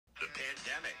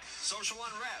social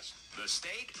unrest, the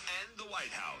state, and the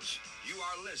White House. You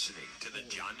are listening to The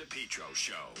John DePetro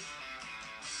Show.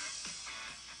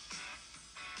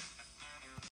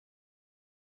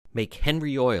 Make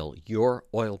Henry Oil your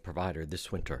oil provider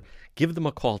this winter. Give them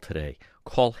a call today.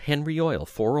 Call Henry Oil,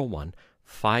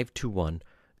 401-521-0200.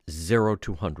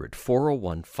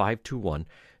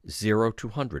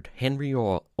 401-521-0200. Henry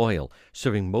Oil,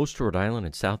 serving most Rhode Island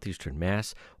and southeastern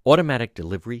Mass. Automatic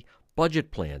delivery,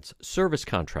 budget plans, service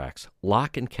contracts,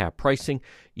 lock and cap pricing.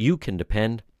 You can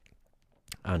depend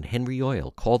on Henry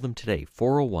Oil. Call them today,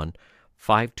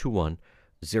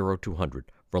 401-521-0200.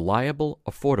 Reliable,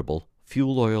 affordable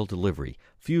fuel oil delivery,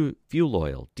 fuel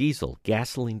oil, diesel,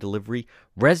 gasoline delivery,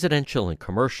 residential and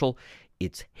commercial.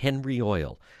 It's Henry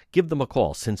Oil. Give them a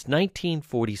call. Since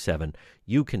 1947,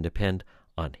 you can depend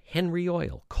on Henry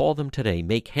Oil. Call them today.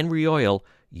 Make Henry Oil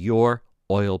your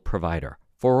oil provider.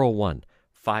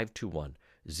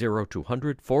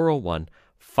 401-521-0200.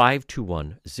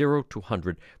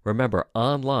 401-521-0200. Remember,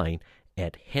 online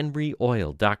at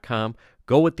henryoil.com.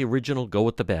 Go with the original. Go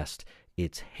with the best.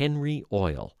 It's Henry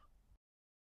Oil.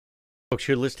 Folks,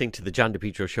 you're listening to The John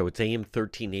DePetro Show. It's AM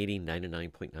 1380,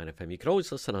 99.9 FM. You can always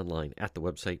listen online at the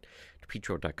website,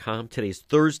 depetro.com. Today's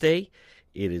Thursday.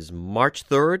 It is March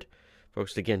 3rd.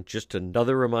 Folks, again, just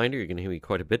another reminder. You're going to hear me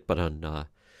quite a bit, but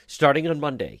starting on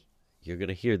Monday, you're going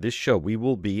to hear this show. We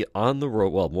will be on the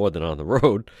road, well, more than on the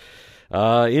road,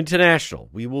 international.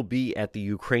 We will be at the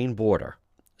Ukraine border.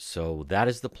 So that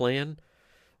is the plan.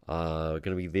 We're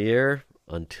going to be there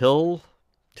until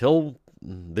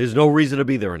there's no reason to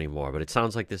be there anymore, but it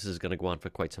sounds like this is going to go on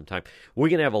for quite some time. We're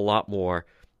going to have a lot more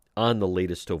on the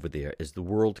latest over there as the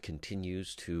world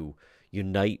continues to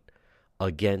unite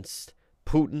against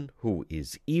Putin, who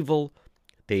is evil.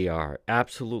 They are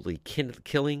absolutely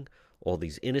killing all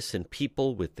these innocent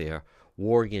people with their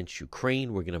war against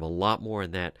Ukraine. We're going to have a lot more on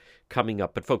that coming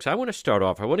up. But, folks, I want to start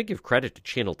off. I want to give credit to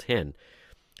Channel 10.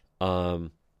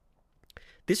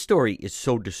 This story is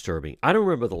so disturbing. I don't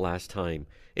remember the last time.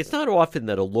 It's not often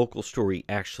that a local story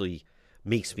actually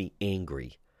makes me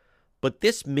angry, but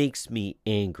this makes me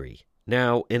angry.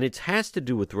 Now, and it has to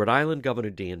do with Rhode Island Governor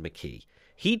Dan McKee.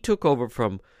 He took over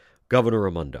from Governor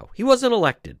Raimondo. He wasn't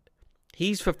elected.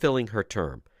 He's fulfilling her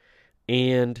term.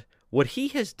 And what he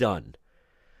has done,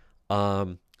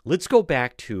 let's go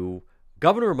back to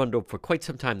Governor Raimondo. For quite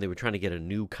some time, they were trying to get a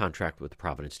new contract with the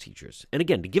Providence teachers. And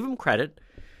again, to give him credit,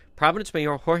 Providence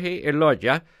Mayor Jorge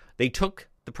Elorza, they took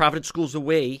the Providence schools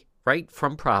away, right,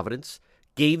 from Providence,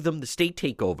 gave them the state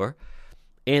takeover,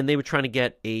 and they were trying to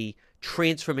get a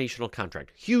transformational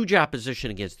contract. Huge opposition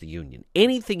against the union.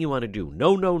 Anything you want to do,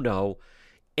 no.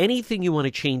 Anything you want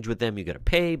to change with them, you got to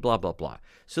pay, blah, blah, blah.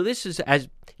 So this is, as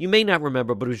you may not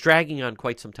remember, but it was dragging on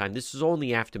quite some time. This is all in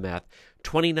the aftermath.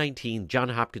 2019, John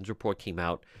Hopkins report came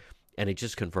out, and it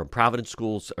just confirmed Providence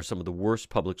schools are some of the worst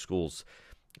public schools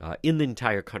in the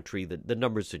entire country. The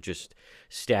numbers are just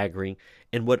staggering.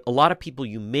 And what a lot of people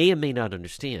you may or may not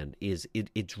understand is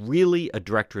it's really a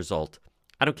direct result.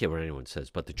 I don't care what anyone says,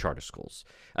 but the charter schools.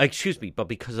 But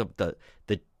because of the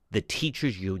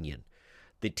teachers' union.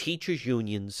 The teachers'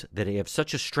 unions that have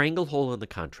such a stranglehold on the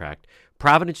contract.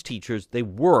 Providence teachers, they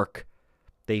work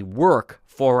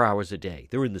 4 hours a day.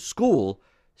 They're in the school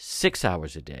 6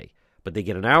 hours a day. But they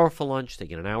get an hour for lunch. They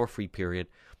get an hour free period.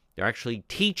 They're actually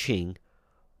teaching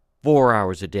 4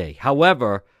 hours a day.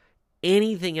 However,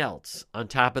 anything else on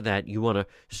top of that, you want to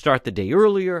start the day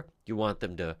earlier. You want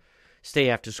them to stay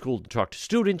after school to talk to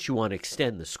students. You want to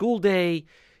extend the school day.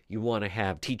 You want to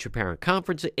have teacher-parent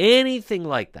conference. Anything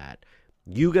like that.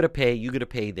 You got to pay.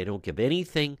 They don't give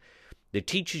anything. The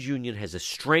teachers union has a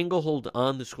stranglehold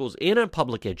on the schools and on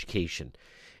public education.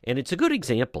 And it's a good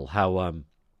example how,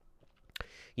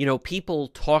 people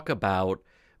talk about.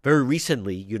 Very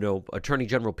recently, Attorney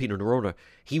General Peter Neronha,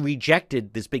 he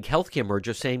rejected this big healthcare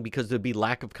merger, saying because there'd be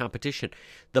lack of competition.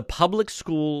 The public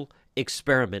school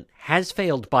experiment has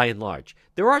failed by and large.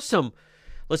 There are some,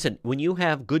 listen, when you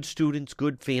have good students,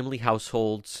 good family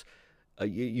households,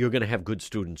 you're going to have good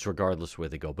students regardless where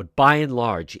they go. But by and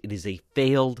large, it is a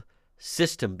failed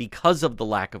system because of the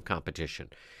lack of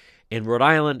competition. In Rhode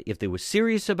Island, if they were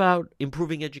serious about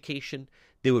improving education,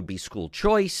 there would be school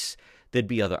choice. There'd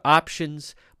be other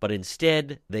options, but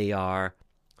instead they are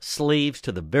slaves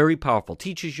to the very powerful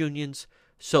teachers' unions,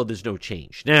 so there's no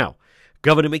change. Now,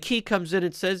 Governor McKee comes in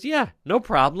and says, yeah, no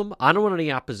problem. I don't want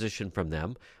any opposition from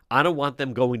them. I don't want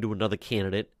them going to another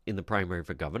candidate in the primary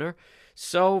for governor.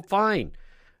 So, fine.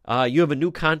 You have a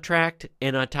new contract,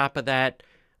 and on top of that,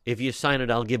 if you sign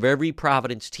it, I'll give every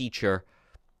Providence teacher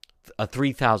a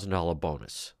 $3,000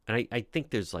 bonus. And I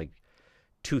think there's like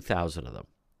 2,000 of them.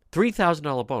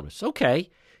 $3,000 bonus. Okay.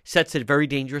 sets a very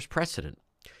dangerous precedent,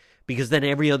 because then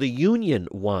every other union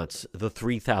wants the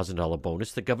 $3,000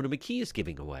 bonus that Governor McKee is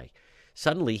giving away.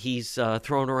 Suddenly he's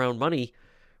throwing around money,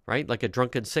 right, like a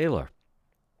drunken sailor.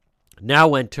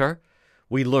 Now enter,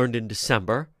 we learned in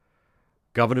December,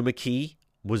 Governor McKee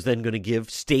was then going to give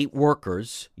state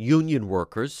workers, union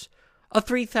workers, a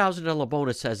 $3,000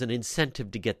 bonus as an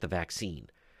incentive to get the vaccine.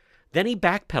 Then he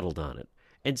backpedaled on it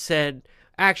and said,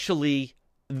 actually,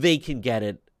 they can get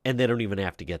it and they don't even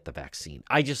have to get the vaccine.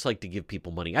 I just like to give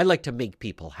people money. I like to make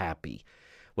people happy.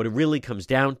 What it really comes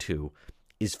down to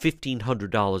is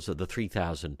 $1,500 of the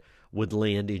 $3,000 would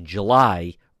land in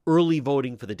July. Early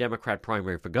voting for the Democrat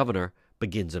primary for governor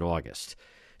begins in August.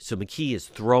 So McKee is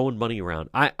throwing money around.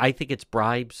 I think it's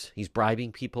bribes. He's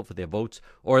bribing people for their votes,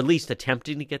 or at least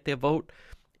attempting to get their vote.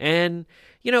 And,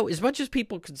 you know, as much as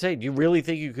people can say, do you really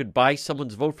think you could buy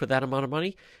someone's vote for that amount of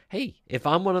money? Hey, if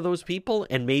I'm one of those people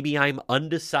and maybe I'm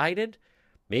undecided,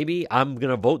 maybe I'm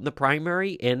going to vote in the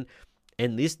primary, and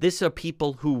this are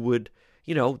people who would,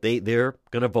 you know, they're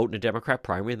going to vote in a Democrat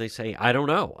primary and they say, I don't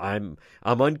know, I'm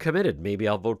uncommitted. Maybe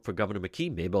I'll vote for Governor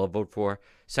McKee. Maybe I'll vote for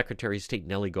Secretary of State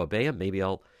Nellie Gorbea. Maybe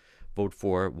I'll vote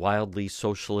for wildly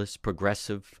socialist,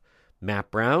 progressive Matt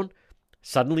Brown.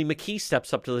 Suddenly McKee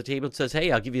steps up to the table and says,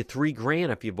 hey, I'll give you $3,000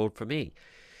 if you vote for me.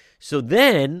 So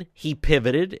then he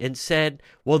pivoted and said,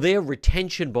 well, their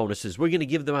retention bonuses, we're going to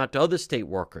give them out to other state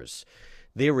workers.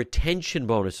 Their retention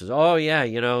bonuses. Oh, yeah,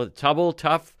 you know,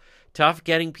 tough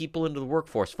getting people into the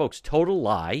workforce. Folks, total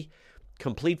lie,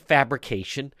 complete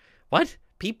fabrication. What?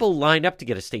 People line up to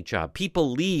get a state job.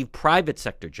 People leave private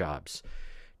sector jobs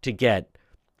to get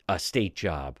a state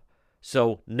job.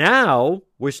 So now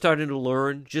we're starting to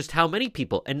learn just how many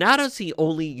people, and not is he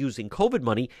only using COVID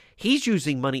money, he's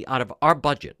using money out of our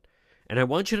budget. And I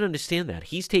want you to understand that.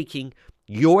 He's taking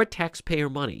your taxpayer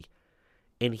money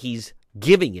and he's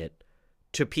giving it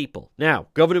to people. Now,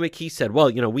 Governor McKee said, well,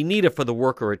 you know, we need it for the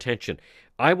worker retention.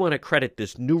 I want to credit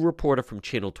this new reporter from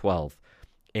Channel 12,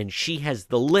 and she has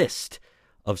the list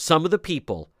of some of the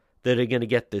people that are going to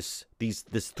get this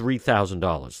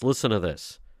 $3,000. Listen to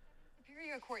this.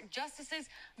 Superior Court justices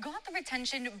got the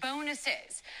retention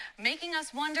bonuses, making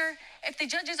us wonder, if the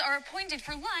judges are appointed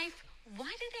for life,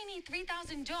 why do they need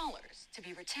 $3,000 to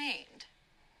be retained?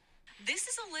 This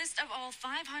is a list of all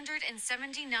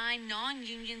 579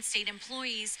 non-union state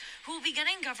employees who will be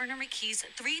getting Governor McKee's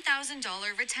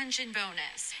 $3,000 retention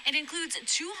bonus. It includes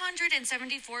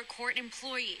 274 court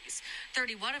employees,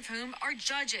 31 of whom are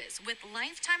judges with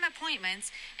lifetime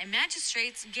appointments, and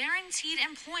magistrates guaranteed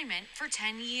employment for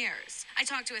 10 years. I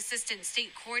talked to Assistant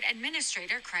State Court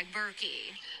Administrator Craig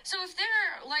Berkey. So if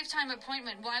they're a lifetime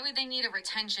appointment, why would they need a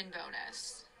retention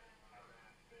bonus?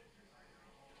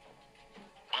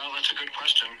 Well, that's a good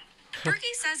question.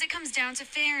 Berkey says it comes down to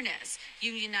fairness.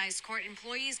 Unionized court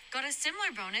employees got a similar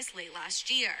bonus late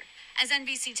last year. As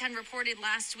NBC 10 reported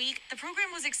last week, the program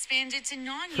was expanded to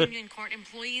non-union court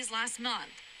employees last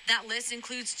month. That list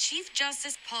includes Chief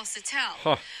Justice Paul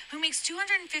Sattel, who makes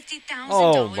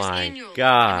 $250,000 annually.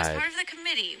 God. And was part of the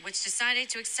committee which decided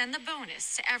to extend the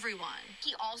bonus to everyone.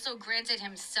 He also granted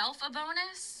himself a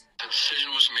bonus. The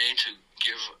decision was made to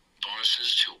give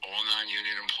bonuses to all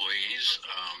non-union employees.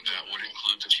 That would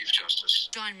include the Chief Justice.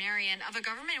 John Marion of a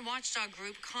government watchdog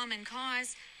group, Common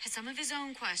Cause, has some of his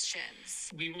own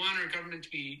questions. We want our government to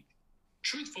be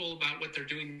truthful about what they're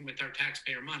doing with our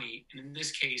taxpayer money. And in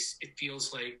this case, it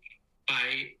feels like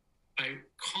by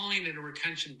calling it a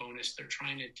retention bonus, they're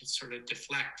trying to sort of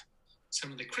deflect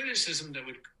some of the criticism that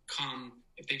would come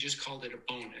if they just called it a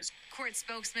bonus. Court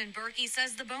spokesman Berkey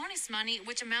says the bonus money,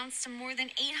 which amounts to more than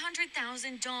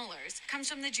 $800,000, comes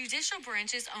from the judicial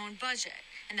branch's own budget.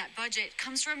 And that budget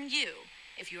comes from you,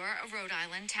 if you're a Rhode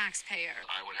Island taxpayer.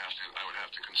 I would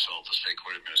have to consult the state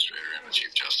court administrator and the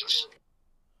Chief Justice.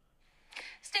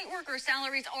 State worker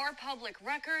salaries are public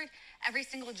record. Every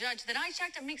single judge that I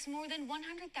checked makes more than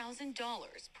 $100,000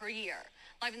 per year.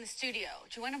 Live in the studio,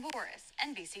 Joanna Boris,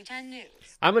 NBC 10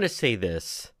 News. I'm going to say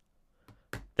this.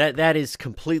 That is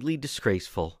completely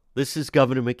disgraceful. This is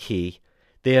Governor McKee.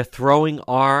 They are throwing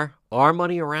our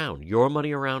money around, your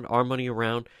money around, our money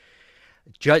around.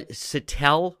 Judge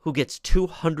Sattel, who gets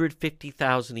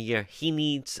 $250,000 a year, he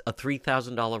needs a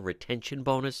 $3,000 retention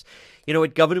bonus. You know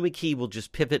what? Governor McKee will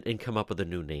just pivot and come up with a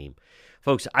new name.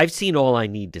 Folks, I've seen all I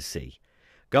need to see.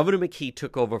 Governor McKee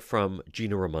took over from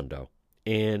Gina Raimondo.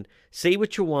 And say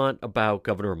what you want about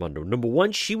Governor Raimondo. Number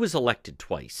one, she was elected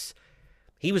twice.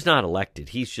 He was not elected.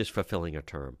 He's just fulfilling a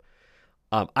term.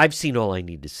 I've seen all I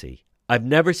need to see. I've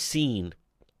never seen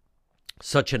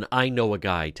such an I know a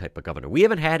guy type of governor. We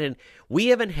haven't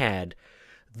had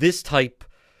this type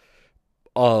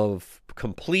of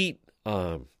complete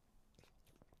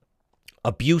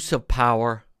abuse of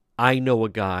power. I know a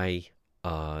guy,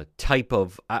 type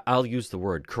of, I'll use the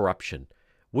word corruption.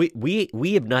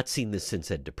 We have not seen this since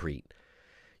Ed DePreet.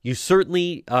 You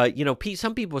certainly,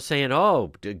 some people are saying,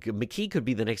 oh, McKee could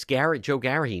be the next Joe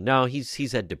Garrahy. No,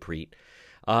 he's Ed DePreet.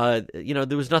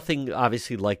 There was nothing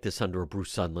obviously like this under a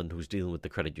Bruce Sundlun, who's dealing with the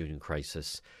credit union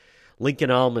crisis.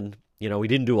 Lincoln Almond, he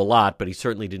didn't do a lot, but he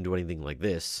certainly didn't do anything like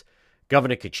this.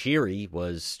 Governor Kachiri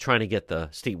was trying to get the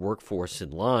state workforce in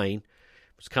line,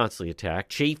 was constantly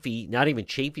attacked. Chafee, not even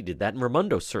Chafee did that, and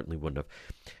Raimondo certainly wouldn't have.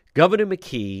 Governor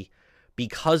McKee,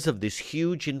 because of this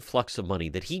huge influx of money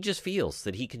that he just feels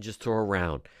that he can just throw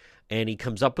around, and he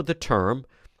comes up with a term,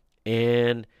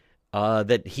 and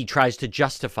that he tries to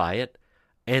justify it,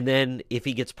 and then if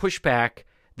he gets pushback,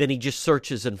 then he just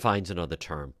searches and finds another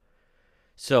term.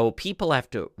 So people have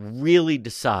to really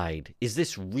decide, is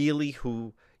this really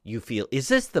who you feel? Is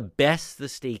this the best the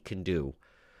state can do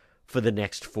for the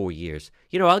next 4 years?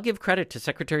 I'll give credit to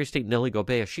Secretary of State Nellie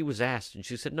Gorbea. She was asked, and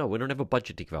she said, no, we don't have a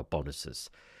budget to give out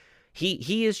bonuses.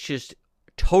 He is just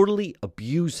totally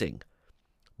abusing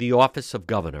the office of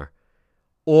governor,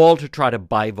 all to try to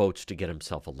buy votes to get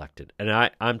himself elected.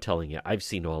 And I'm telling you, I've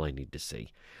seen all I need to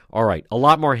see. All right, a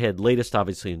lot more ahead, latest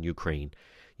obviously in Ukraine.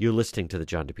 You're listening to The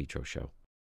John DePetro Show.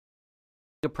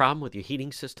 A problem with your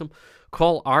heating system?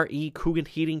 Call R.E. Coogan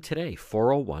Heating today,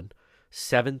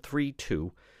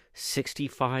 401-732-6562.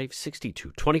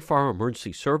 24-hour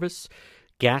emergency service,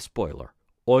 gas boiler,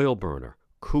 oil burner,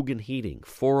 Coogan Heating,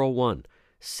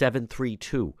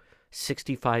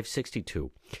 401-732-6562.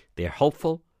 They're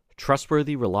helpful,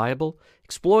 trustworthy, reliable.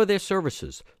 Explore their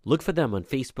services. Look for them on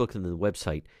Facebook, and the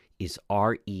website is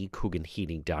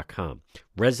recooganheating.com.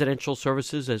 Residential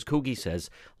services, as Coogie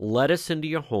says, let us into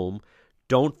your home.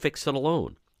 Don't fix it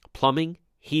alone. Plumbing,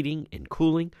 heating, and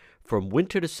cooling from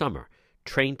winter to summer.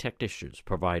 Trained technicians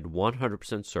provide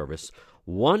 100% service,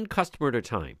 one customer at a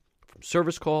time. From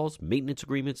service calls, maintenance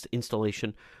agreements, to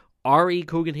installation, R.E.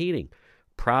 Coogan Heating,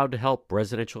 proud to help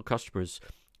residential customers,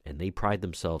 and they pride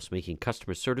themselves making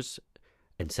customer service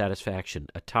and satisfaction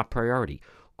a top priority.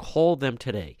 Call them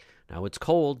today. Now it's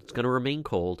cold. It's going to remain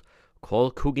cold. Call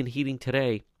Coogan Heating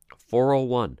today,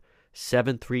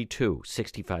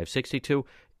 401-732-6562.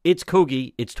 It's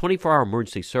Coogie. It's 24-hour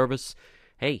emergency service.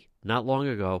 Hey, not long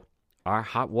ago, our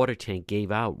hot water tank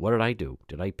gave out. What did I do?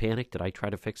 Did I panic? Did I try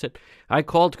to fix it? I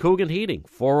called Coogan Heating,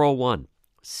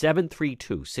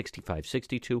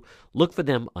 401-732-6562. Look for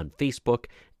them on Facebook,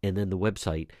 and then the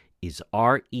website is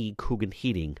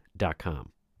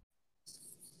recooganheating.com.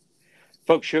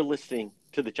 Folks, you're listening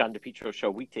to the John DePetro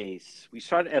Show weekdays. We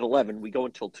start at 11. We go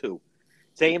until 2.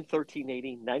 It's AM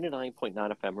 1380, 99.9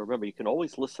 FM. Remember, you can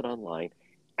always listen online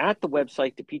at the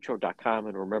website, depetro.com.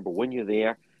 And remember, when you're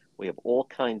there, we have all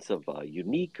kinds of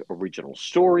unique, original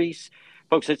stories.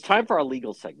 Folks, it's time for our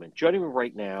legal segment. Joining me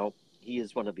right now, he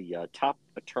is one of the top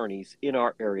attorneys in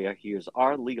our area. He is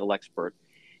our legal expert.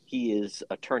 He is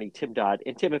attorney Tim Dodd.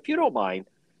 And Tim, if you don't mind,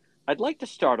 I'd like to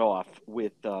start off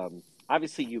with,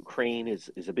 obviously, Ukraine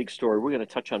is a big story. We're going to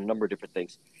touch on a number of different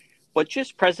things. But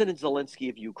just President Zelensky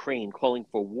of Ukraine calling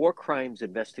for war crimes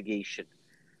investigation,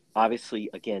 obviously,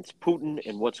 against Putin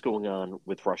and what's going on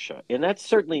with Russia. And that's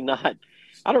certainly not,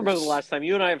 I don't remember the last time.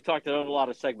 You and I have talked about a lot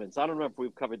of segments. I don't know if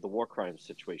we've covered the war crimes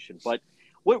situation. But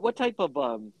what type of,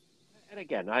 and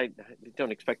again, I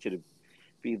don't expect you to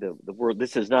be the word.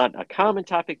 This is not a common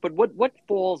topic, but what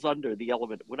falls under the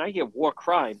element? When I hear war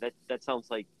crime, that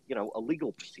sounds like, a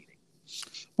legal proceeding.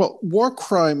 Well, war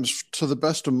crimes, to the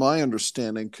best of my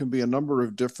understanding, can be a number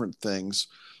of different things.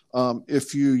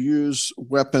 If you use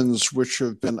weapons which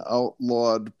have been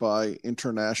outlawed by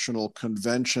international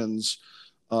conventions,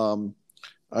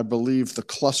 I believe the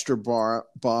cluster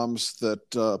bombs that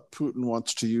Putin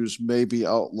wants to use may be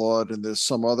outlawed, and there's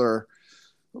some other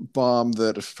bomb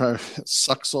that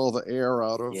sucks all the air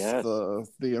out of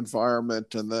the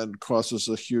environment and then causes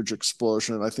a huge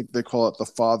explosion. I think they call it the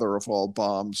father of all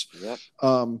bombs. Yep.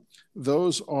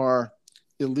 Those are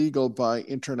illegal by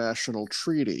international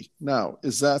treaty. Now,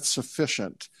 is that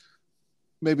sufficient?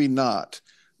 Maybe not.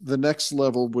 The next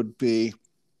level would be,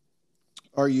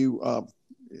 are you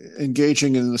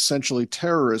engaging in essentially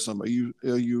terrorism? Are you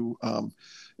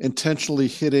intentionally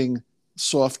hitting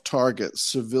soft targets,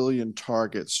 civilian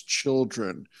targets,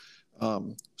 children,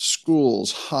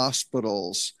 schools,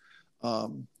 hospitals,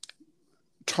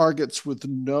 targets with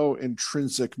no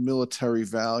intrinsic military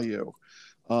value,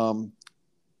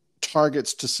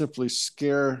 targets to simply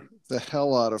scare the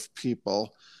hell out of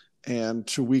people and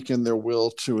to weaken their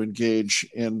will to engage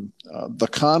in the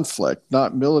conflict,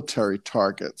 not military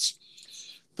targets.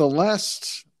 The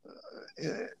last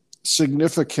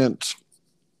significant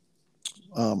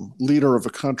leader of a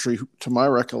country, to my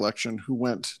recollection, who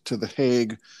went to The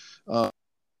Hague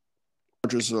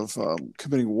charges of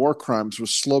committing war crimes was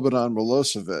Slobodan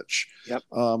Milosevic, Yep.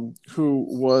 Who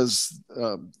was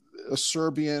a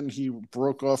Serbian. He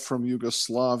broke off from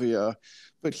Yugoslavia,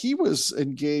 but he was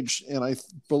engaged in, I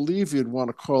believe you'd want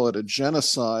to call it a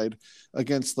genocide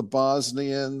against the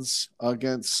Bosnians,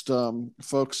 against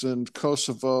folks in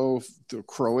Kosovo, the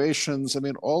Croatians. I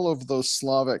mean, all of those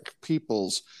Slavic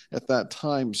peoples at that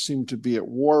time seemed to be at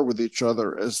war with each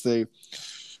other as they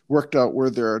worked out where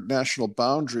their national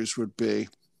boundaries would be.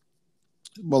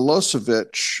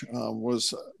 Milosevic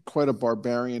was quite a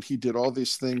barbarian. He did all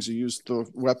these things. He used the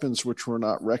weapons which were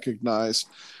not recognized.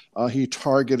 He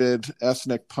targeted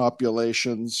ethnic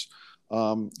populations.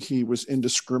 He was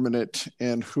indiscriminate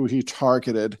in who he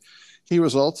targeted. He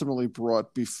was ultimately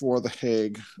brought before The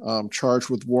Hague, charged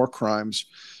with war crimes.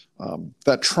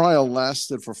 That trial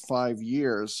lasted for 5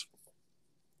 years.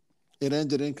 It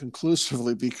ended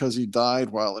inconclusively because he died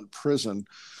while in prison.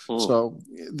 So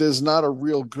there's not a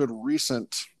real good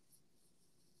recent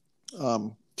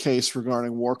case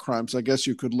regarding war crimes. I guess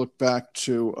you could look back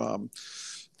to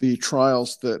the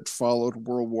trials that followed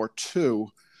World War II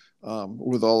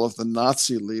with all of the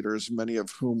Nazi leaders, many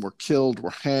of whom were killed, were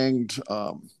hanged,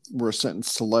 were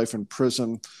sentenced to life in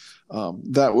prison.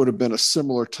 That would have been a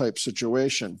similar type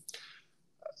situation.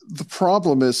 The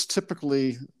problem is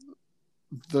typically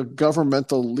the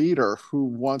governmental leader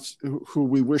who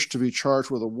we wish to be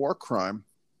charged with a war crime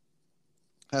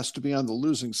has to be on the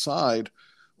losing side,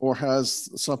 or has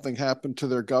something happened to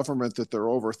their government that they're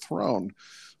overthrown.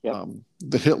 Yep.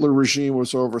 The Hitler regime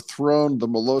was overthrown. The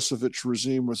Milosevic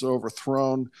regime was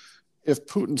overthrown. If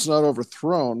Putin's not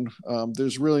overthrown,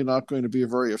 there's really not going to be a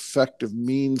very effective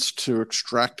means to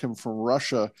extract him from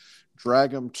Russia,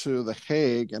 drag him to The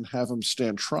Hague, and have him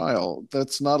stand trial.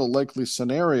 That's not a likely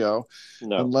scenario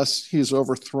unless he's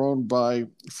overthrown by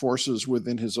forces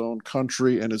within his own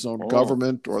country and his own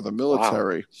government or the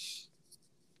military. Wow.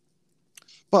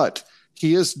 But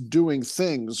he is doing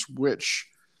things which,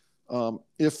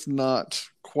 if not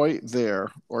quite there,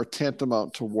 are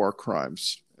tantamount to war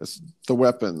crimes. It's the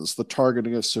weapons, the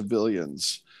targeting of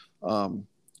civilians,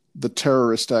 the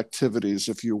terrorist activities,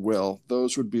 if you will.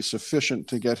 Those would be sufficient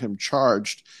to get him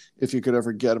charged if you could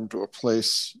ever get him to a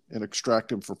place and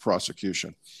extract him for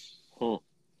prosecution.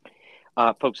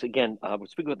 Folks, again, we're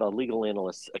speaking with a legal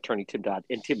analyst, attorney Tim Dodd.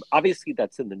 And Tim, obviously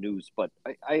that's in the news, but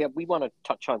we want to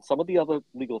touch on some of the other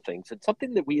legal things, and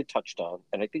something that we had touched on,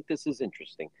 and I think this is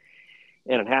interesting.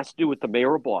 And it has to do with the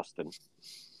mayor of Boston,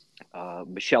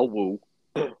 Michelle Wu,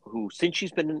 who, since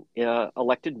she's been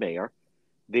elected mayor,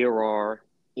 there are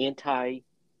anti-vaccine,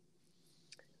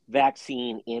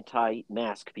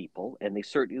 anti-mask people, and they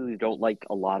certainly don't like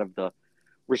a lot of the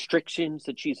restrictions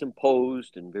that she's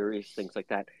imposed and various things like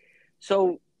that.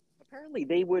 So apparently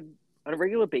they would, on a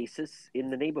regular basis in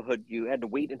the neighborhood, you had to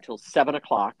wait until 7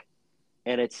 o'clock.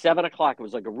 And at 7 o'clock, it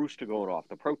was like a rooster going off.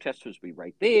 The protesters would be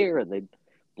right there, and they'd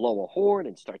blow a horn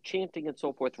and start chanting and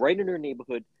so forth right in her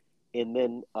neighborhood. And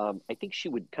then I think she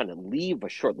would kind of leave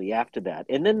shortly after that.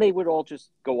 And then they would all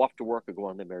just go off to work or go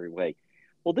on their merry way.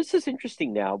 Well, this is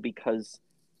interesting now because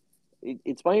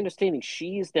it's my understanding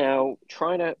she is now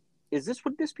trying to,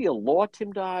 would this be a law,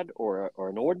 Tim Dodd, or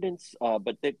an ordinance?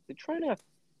 But they're trying to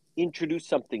introduce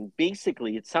something.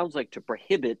 Basically, it sounds like to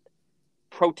prohibit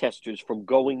protesters from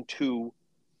going to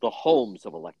the homes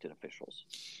of elected officials.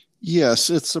 Yes,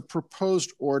 it's a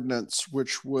proposed ordinance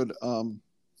which would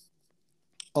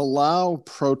allow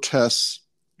protests,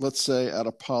 let's say, at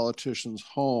a politician's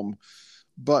home,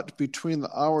 but between the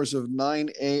hours of 9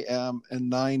 a.m. and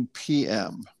 9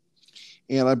 p.m.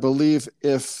 And I believe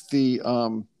if the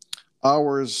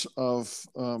hours of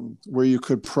where you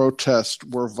could protest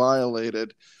were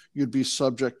violated, you'd be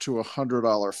subject to a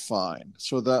 $100 fine.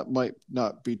 So that might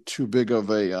not be too big of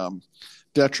a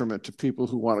detriment to people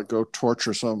who want to go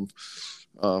torture some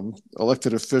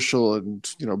elected official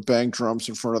and, bang drums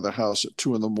in front of their house at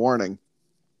 2 a.m.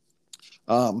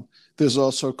 There's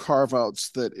also carve-outs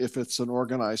that if it's an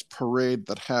organized parade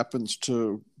that happens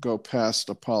to go past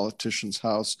a politician's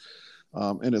house,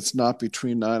 and it's not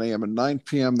between 9 a.m. and 9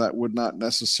 p.m., that would not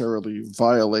necessarily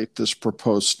violate this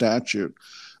proposed statute.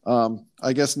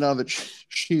 I guess now that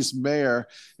she's mayor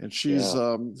and she's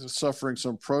suffering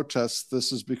some protests,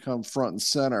 this has become front and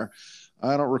center.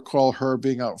 I don't recall her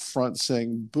being out front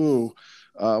saying boo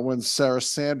when Sarah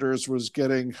Sanders was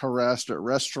getting harassed at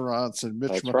restaurants and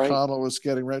Mitch McConnell was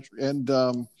getting and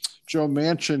Joe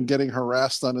Manchin getting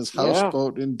harassed on his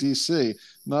houseboat in D.C.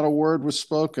 Not a word was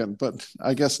spoken, but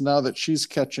I guess now that she's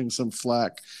catching some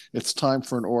flack, it's time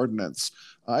for an ordinance.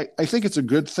 I think it's a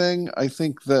good thing. I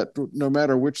think that no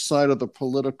matter which side of the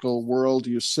political world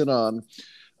you sit on,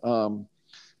 um,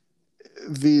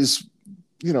 these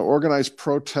organized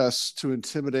protests to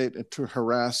intimidate and to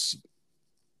harass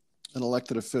an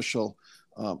elected official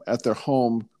at their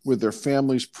home with their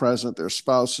families present, their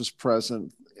spouses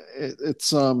present,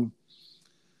 it's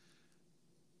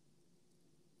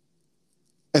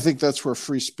I think that's where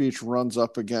free speech runs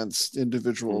up against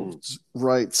individual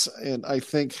rights. And I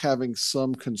think having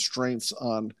some constraints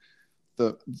on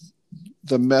the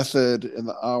method and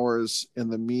the hours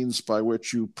and the means by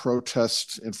which you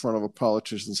protest in front of a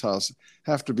politician's house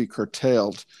have to be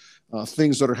curtailed.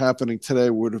 Things that are happening today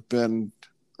would have been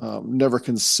never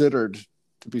considered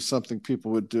to be something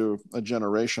people would do a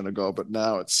generation ago, but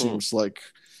now it seems like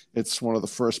it's one of the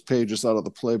first pages out of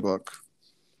the playbook.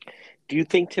 Do you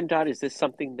think, Tim Dodd, is this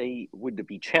something they would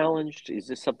be challenged? Is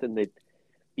this something they'd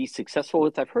be successful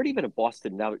with? I've heard even in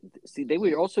Boston now, see, they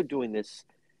were also doing this,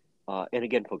 and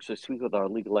again, folks, I speak with our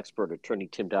legal expert, attorney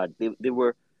Tim Dodd. They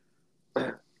were,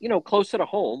 closer to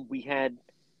home. We had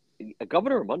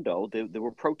Governor Raimondo. There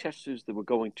were protesters that were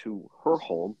going to her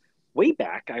home. Way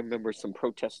back, I remember some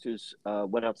protesters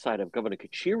went outside of Governor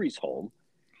Kachiri's home.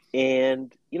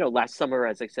 And, last summer,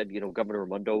 as I said, Governor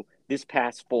Raimondo, this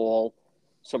past fall,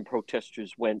 some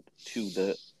protesters went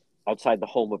to outside the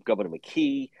home of Governor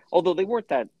McKee, although they weren't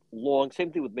that long.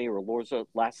 Same thing with Mayor Elorza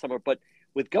last summer. But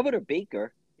with Governor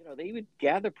Baker, they would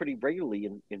gather pretty regularly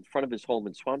in front of his home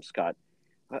in Swampscott.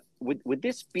 Would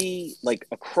this be like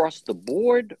across the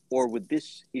board, or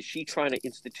is she trying to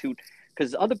institute?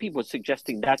 Because other people are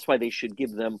suggesting that's why they should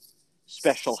give them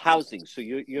special housing. So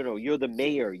you're the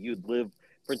mayor. You'd live,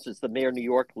 for instance, the mayor of New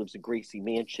York lives in Gracie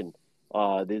Mansion.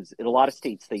 There's in a lot of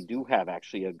states they do have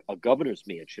actually a governor's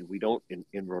mansion. We don't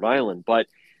in Rhode Island, but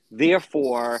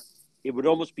therefore it would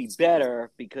almost be better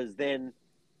because then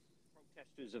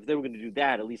protesters, if they were going to do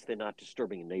that, at least they're not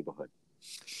disturbing a neighborhood.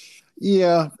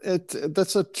 Yeah,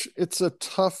 it's a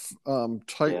tough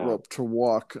tightrope to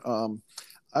walk.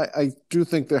 I do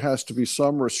think there has to be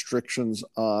some restrictions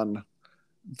on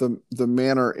the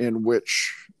manner in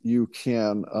which you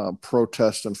can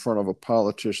protest in front of a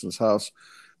politician's house.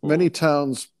 Many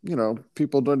towns,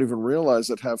 people don't even realize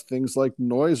that have things like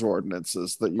noise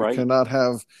ordinances, that you cannot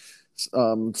have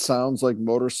sounds like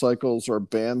motorcycles or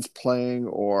bands playing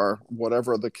or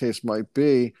whatever the case might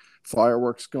be,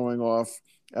 fireworks going off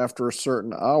after a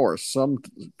certain hour. Some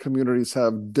communities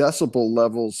have decibel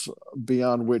levels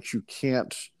beyond which you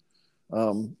can't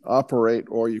operate,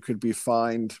 or you could be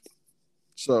fined.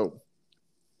 So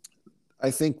I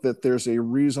think that there's a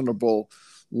reasonable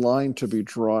line to be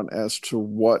drawn as to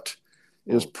what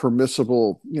is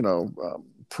permissible,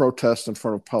 protest in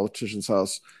front of a politician's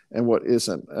house and what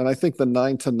isn't. And I think the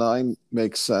 9 to 9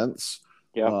 makes sense.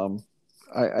 Yeah.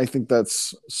 I think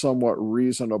that's somewhat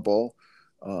reasonable.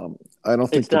 I don't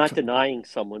think it's not denying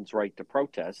someone's right to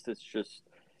protest. It's just,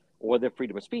 or their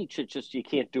freedom of speech. It's just, you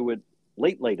can't do it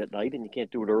late at night, and you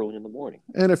can't do it early in the morning.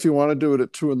 And if you want to do it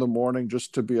at 2 a.m.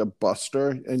 just to be a buster,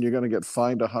 and you're going to get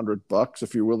fined $100,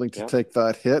 if you're willing to take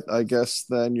that hit, I guess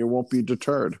then you won't be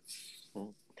deterred.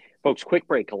 Folks, quick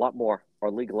break. A lot more.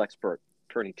 Our legal expert,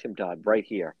 attorney Tim Dodd, right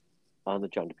here on the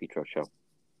John DePetro Show.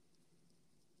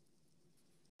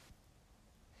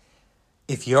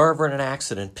 If you're ever in an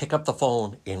accident, pick up the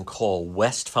phone and call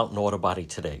West Fountain Auto Body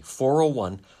today,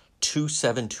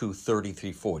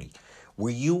 401-272-3340. Were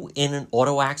you in an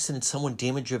auto accident? Someone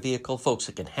damaged your vehicle? Folks,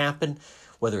 it can happen,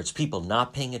 whether it's people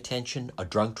not paying attention, a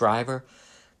drunk driver,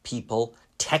 people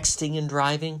texting and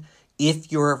driving.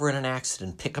 If you're ever in an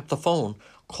accident, pick up the phone,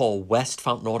 call West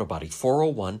Fountain Auto Body,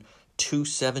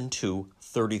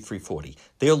 401-272-3340.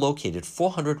 They're located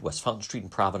 400 West Fountain Street in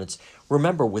Providence.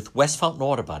 Remember, with West Fountain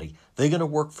Auto Body, they're going to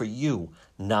work for you,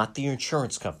 not the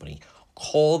insurance company.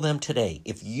 Call them today.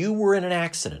 If you were in an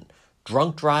accident,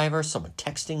 drunk driver, someone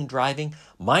texting and driving,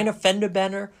 minor fender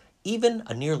bender, even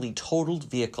a nearly totaled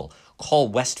vehicle, call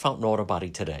West Fountain Auto Body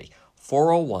today,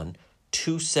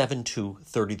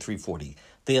 401-272-3340.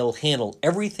 They'll handle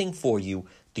everything for you,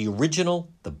 the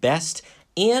original, the best,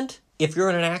 and if you're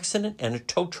in an accident and a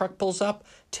tow truck pulls up,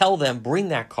 tell them bring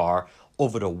that car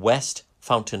over to West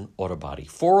Fountain Auto Body,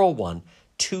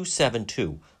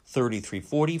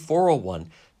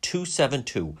 401-272-3340,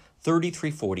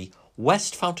 401-272-3340,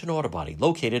 West Fountain Auto Body,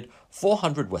 located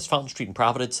 400 West Fountain Street in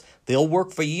Providence. They'll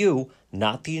work for you,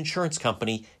 not the insurance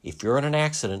company. If you're in an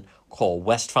accident, call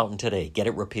West Fountain today. Get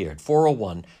it repaired,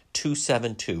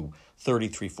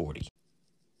 401-272-3340.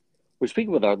 We're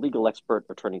speaking with our legal expert,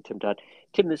 attorney Tim Dodd.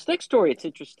 Tim, this next story, it's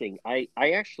interesting. I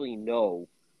actually know,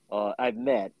 I've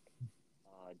met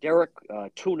Derek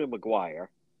Tuna McGuire,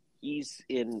 he's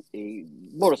in a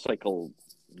motorcycle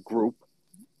group,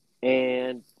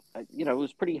 and it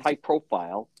was pretty high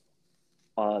profile.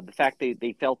 The fact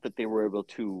they felt that they were able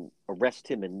to arrest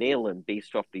him and nail him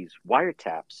based off these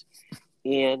wiretaps.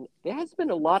 And there has been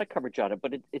a lot of coverage on it,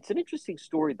 but it's an interesting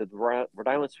story that the Rhode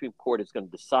Island Supreme Court is going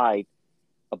to decide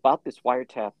about this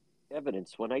wiretap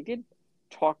evidence. When I did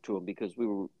talk to him, because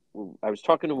I was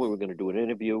talking to him, we were going to do an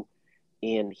interview,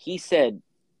 and he said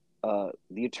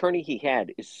the attorney he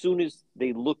had, as soon as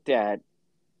they looked at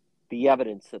the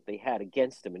evidence that they had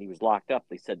against him and he was locked up,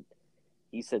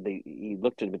 he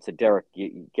looked at him and said, Derek,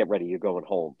 you get ready, you're going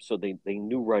home. So they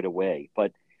knew right away.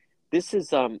 But this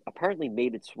has apparently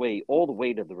made its way all the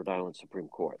way to the Rhode Island Supreme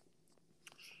Court.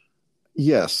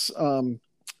 Yes.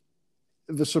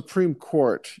 The Supreme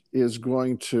Court is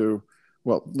going to,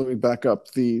 well, let me back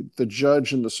up. The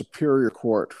judge in the Superior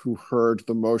Court who heard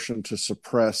the motion to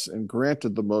suppress and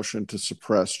granted the motion to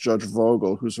suppress, Judge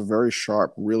Vogel, who's a very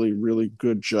sharp, really, really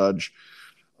good judge,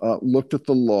 looked at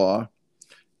the law.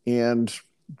 And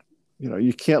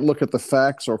you can't look at the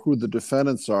facts or who the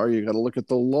defendants are. You got to look at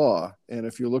the law. And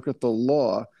if you look at the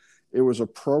law, it was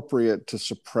appropriate to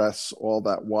suppress all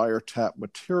that wiretap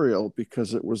material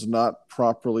because it was not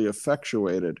properly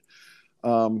effectuated.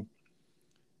 The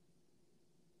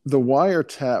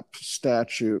wiretap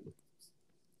statute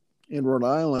in Rhode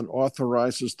Island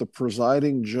authorizes the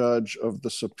presiding judge of the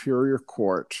Superior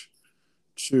Court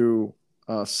to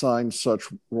sign such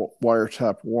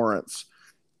wiretap warrants,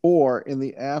 or in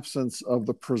the absence of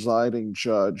the presiding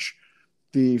judge,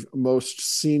 the most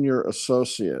senior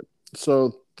associate.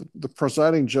 So the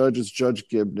presiding judge is Judge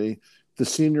Gibney. The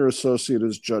senior associate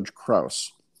is Judge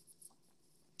Krause.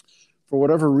 For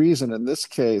whatever reason, in this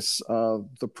case,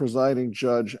 the presiding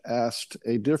judge asked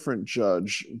a different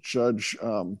judge, Judge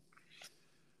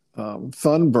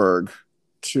Thunberg,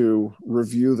 to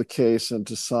review the case and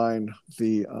to sign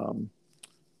the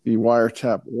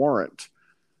wiretap warrant.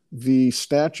 The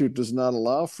statute does not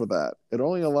allow for that. It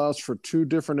only allows for two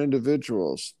different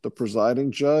individuals, the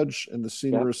presiding judge and the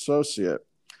senior associate.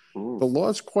 Ooh. The law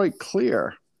is quite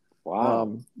clear.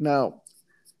 Wow. Now,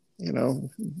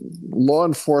 law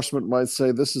enforcement might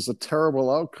say this is a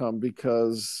terrible outcome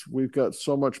because we've got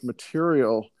so much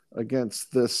material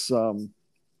against this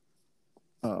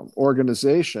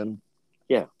organization.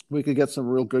 Yeah. We could get some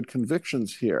real good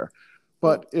convictions here.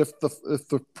 But if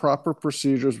the proper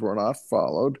procedures were not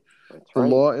followed, the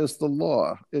law is the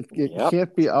law. It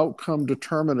can't be outcome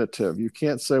determinative. You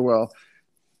can't say, well,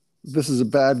 this is a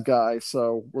bad guy,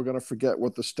 so we're going to forget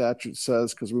what the statute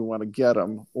says because we want to get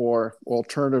him. Or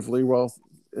alternatively, well,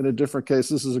 in a different case,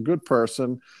 this is a good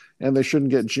person and they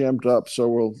shouldn't get jammed up,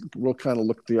 so we'll kind of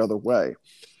look the other way.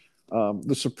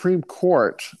 The Supreme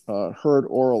Court heard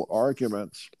oral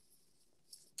arguments,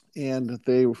 and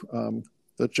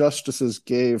the justices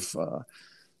gave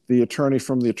the attorney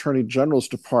from the Attorney General's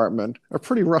Department a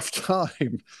pretty rough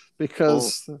time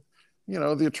because,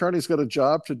 the attorney's got a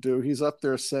job to do. He's up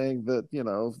there saying that,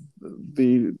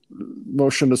 the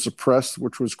motion to suppress,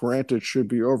 which was granted, should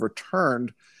be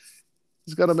overturned.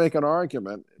 He's got to make an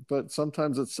argument, but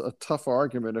sometimes it's a tough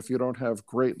argument if you don't have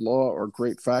great law or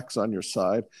great facts on your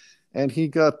side. And he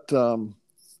got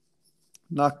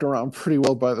knocked around pretty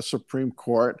well by the Supreme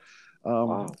Court.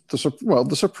 Wow.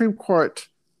 The Supreme Court,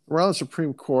 around the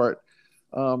Supreme Court,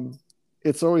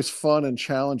 it's always fun and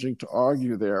challenging to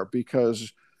argue there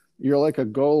because you're like a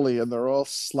goalie and they're all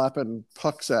slapping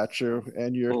pucks at you,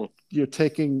 and you're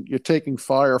taking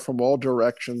fire from all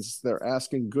directions. They're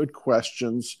asking good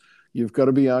questions. You've got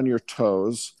to be on your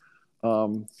toes.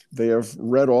 They have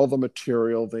read all the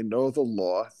material. They know the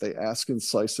law. They ask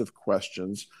incisive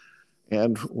questions.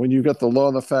 And when you get the law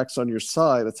and the facts on your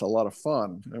side, it's a lot of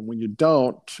fun. And when you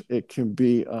don't, it can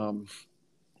be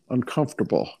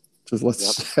uncomfortable,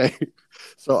 let's say.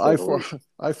 So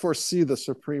I foresee the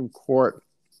Supreme Court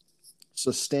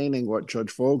sustaining what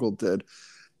Judge Vogel did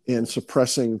in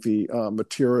suppressing the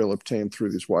material obtained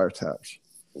through these wiretaps.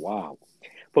 Wow.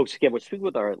 Folks, again, we're speaking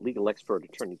with our legal expert,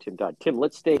 Attorney Tim Dodd. Tim,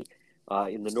 let's stay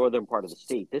in the northern part of the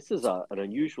state. This is an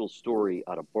unusual story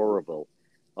out of Burrillville.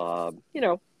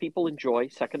 People enjoy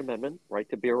Second Amendment, right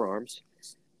to bear arms.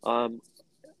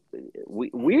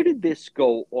 Where did this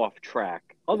go off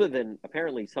track, other than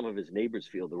apparently some of his neighbors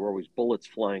feel there were always bullets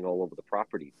flying all over the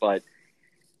property? But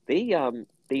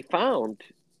they found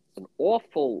an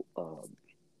awful,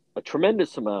 a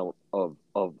tremendous amount of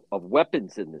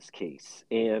weapons in this case.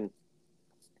 And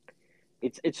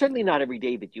it's certainly not every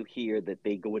day that you hear that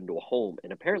they go into a home.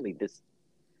 And apparently this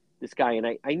guy,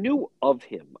 and I knew of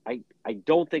him. I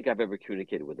don't think I've ever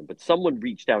communicated with him, but someone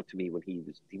reached out to me when he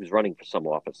was running for some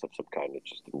office of some kind. It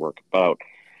just didn't work out.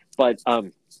 But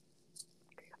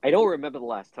I don't remember the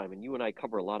last time, and you and I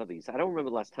cover a lot of these. I don't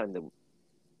remember the last time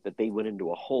that they went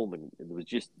into a home and there was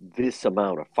just this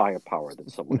amount of firepower that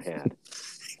someone had.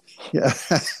 Yeah.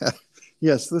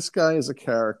 Yes, this guy is a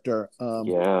character.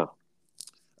 Yeah.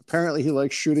 Apparently, he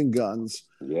likes shooting guns.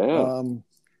 Yeah.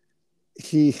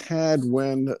 He had,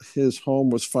 when his home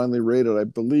was finally raided, I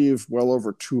believe, well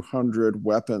over 200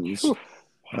 weapons. Wow.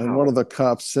 And one of the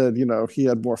cops said, he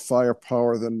had more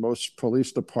firepower than most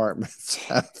police departments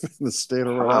have in the state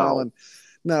of Rhode Island.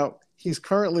 Now, he's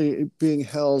currently being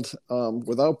held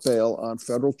without bail on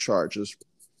federal charges.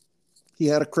 He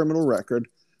had a criminal record,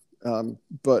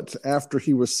 but after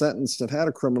he was sentenced and had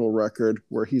a criminal record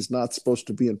where he's not supposed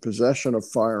to be in possession of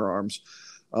firearms,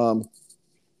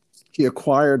 he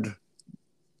acquired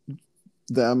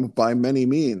them by many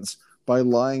means, by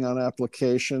lying on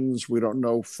applications. We don't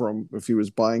know if he was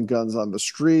buying guns on the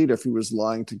street, if he was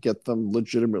lying to get them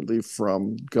legitimately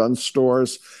from gun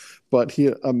stores, but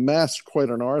he amassed quite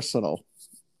an arsenal.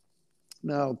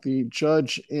 Now, the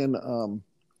judge in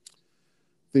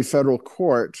the federal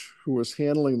court who was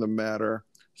handling the matter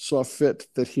saw fit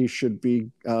that he should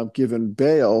be given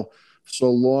bail so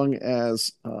long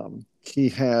as he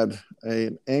had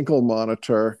an ankle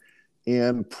monitor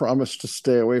and promised to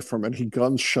stay away from any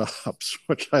gun shops,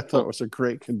 which I thought was a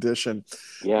great condition.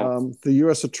 Yeah. The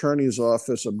U.S. Attorney's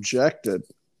Office objected,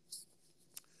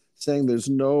 saying there's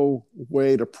no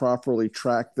way to properly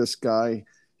track this guy.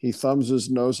 He thumbs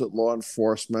his nose at law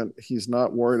enforcement. He's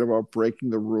not worried about breaking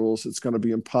the rules. It's going to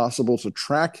be impossible to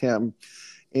track him.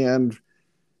 And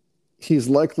he's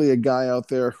likely a guy out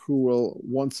there who will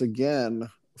once again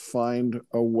find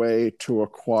a way to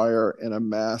acquire and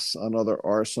amass another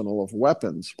arsenal of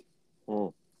weapons.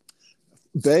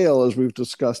 Bail, as we've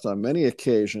discussed on many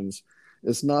occasions,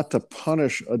 is not to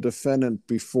punish a defendant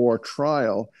before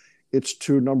trial. It's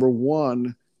to, number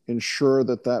one, ensure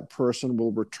that that person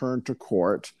will return to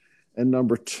court, and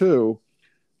number two,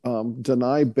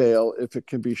 deny bail if it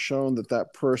can be shown that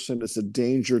that person is a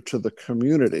danger to the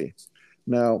community.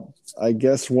 Now, I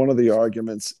guess one of the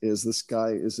arguments is this guy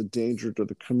is a danger to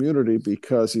the community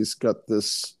because he's got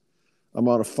this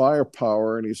amount of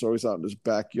firepower and he's always out in his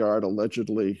backyard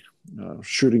allegedly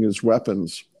shooting his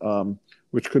weapons,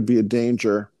 which could be a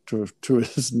danger to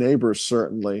his neighbors,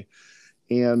 certainly.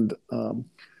 And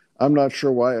I'm not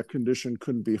sure why a condition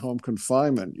couldn't be home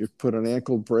confinement. You put an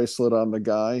ankle bracelet on the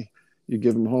guy, you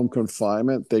give him home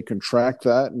confinement, they can track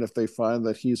that, and if they find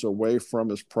that he's away from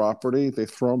his property, they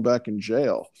throw him back in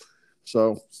jail.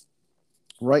 So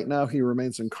right now he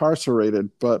remains incarcerated,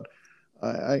 but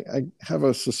I have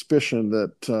a suspicion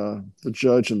that the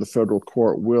judge in the federal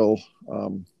court will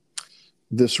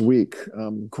this week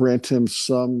grant him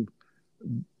some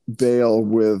bail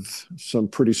with some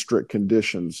pretty strict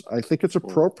conditions. I think it's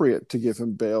appropriate to give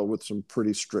him bail with some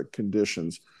pretty strict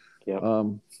conditions. Yeah.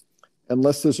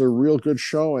 Unless there's a real good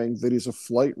showing that he's a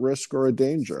flight risk or a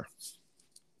danger.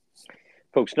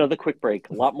 Folks, another quick break.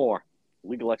 A lot more.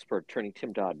 Legal expert, attorney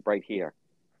Tim Dodd, right here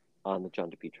on the John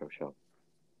DePietro Show.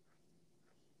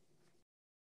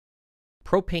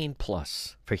 Propane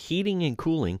Plus. For heating and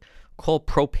cooling, call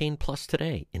Propane Plus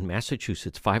today in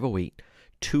Massachusetts,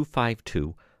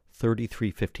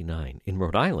 508-252-3359. In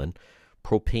Rhode Island,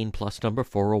 Propane Plus number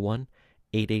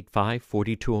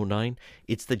 401-885-4209.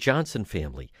 It's the Johnson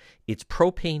family. It's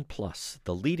Propane Plus,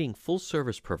 the leading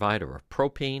full-service provider of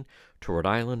propane to Rhode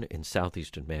Island and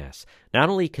southeastern Mass. Not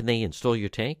only can they install your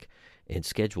tank and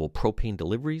schedule propane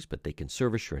deliveries, but they can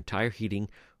service your entire heating,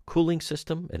 cooling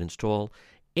system and install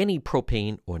any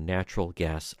propane or natural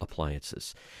gas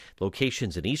appliances.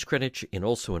 Locations in East Greenwich and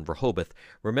also in Rehoboth.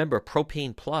 Remember,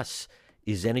 Propane Plus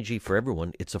is energy for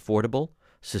everyone. It's affordable,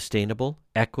 sustainable,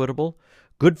 equitable,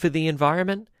 good for the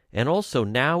environment, and also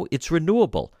now it's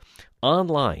renewable.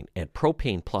 Online at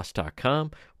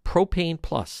propaneplus.com. Propane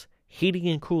Plus, heating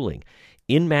and cooling.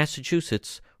 In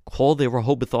Massachusetts, call their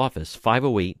Rehoboth office,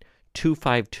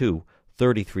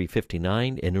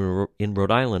 508-252-3359, and in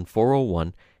Rhode Island,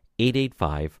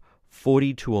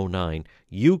 401-885-4209.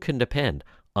 You can depend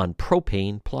on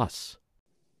Propane Plus.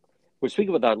 We're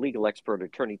speaking with our legal expert,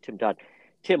 attorney Tim Dodd.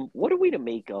 Tim, what are we to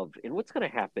make of, and what's going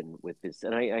to happen with this?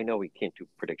 And I know we can't do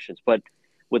predictions, but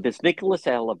with this Nicholas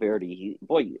Aliverdi,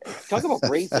 talk about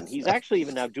brazen. He's actually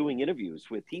even now doing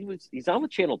interviews with, he's on with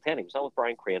Channel 10. He was on with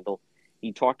Brian Crandall.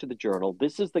 He talked to the Journal.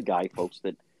 This is the guy, folks,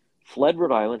 that fled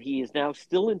Rhode Island. He is now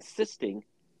still insisting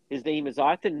his name is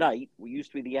Arthur Knight. We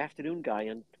used to be the afternoon guy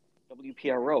on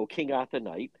WPRO, King Arthur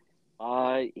Knight.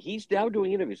 He's now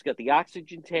doing interviews. He's got the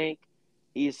oxygen tank.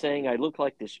 He is saying, I look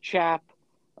like this chap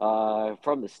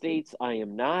from the States. I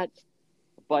am not.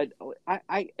 But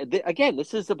again,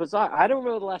 this is a bizarre. I don't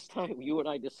remember the last time you and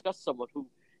I discussed someone who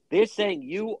They're saying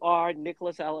you are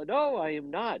Nicholas Allen. No, I am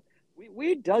not.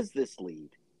 Where does this lead?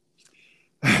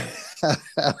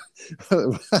 The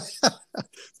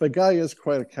guy is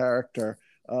quite a character.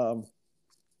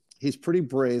 He's pretty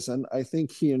brazen. I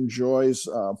think he enjoys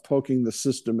poking the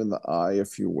system in the eye,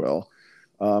 if you will.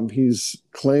 He's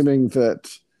claiming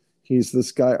that he's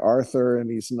this guy Arthur,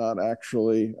 and he's not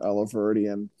actually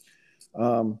Alaverdian.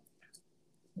 One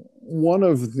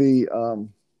of the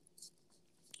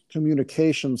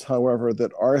communications, however,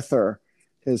 that Arthur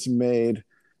has made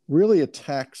really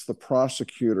attacks the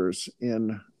prosecutors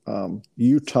in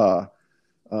Utah,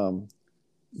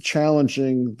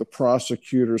 challenging the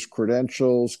prosecutor's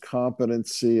credentials,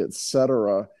 competency,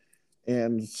 etc.,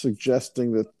 and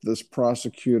suggesting that this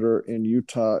prosecutor in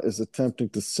Utah is attempting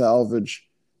to salvage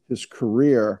his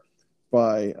career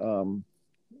by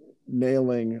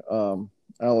nailing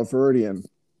Alaverdian.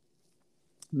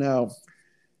 Now,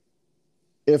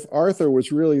 if Arthur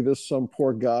was really some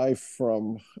poor guy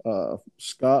from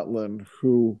Scotland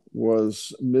who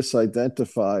was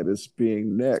misidentified as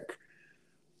being Nick,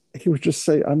 he would just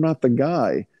say, "I'm not the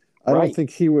guy." I don't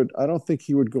think he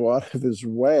would go out of his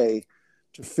way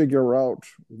to figure out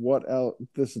what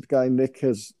this guy Nick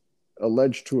has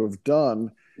alleged to have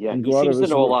done. Yeah, he seems to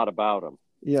know a lot about him.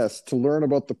 Yes, to learn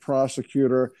about the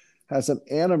prosecutor, has an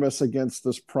animus against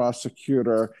this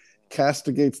prosecutor,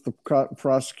 castigates the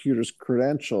prosecutor's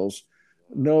credentials.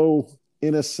 No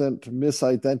innocent,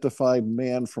 misidentified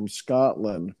man from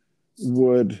Scotland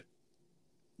would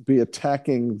be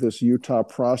attacking this Utah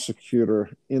prosecutor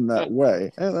in that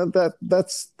way. And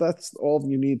that's all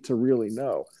you need to really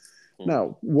know.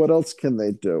 Now, what else can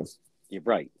they do? You're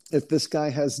right. If this guy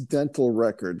has dental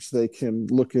records, they can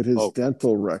look at his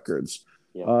dental records.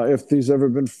 Yeah. If he's ever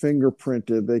been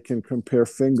fingerprinted, they can compare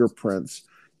fingerprints.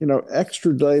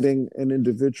 Extraditing an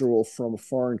individual from a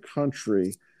foreign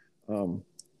country,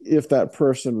 if that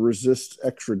person resists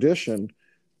extradition,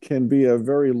 can be a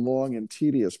very long and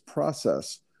tedious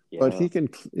process. Yeah. But he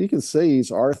can say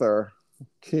he's Arthur,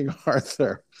 King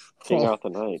Arthur, Arthur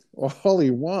Knight, all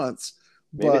he wants.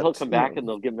 Maybe he'll come back and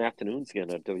they'll give him afternoons again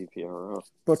at WPRO.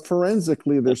 But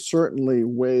forensically, there's certainly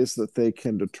ways that they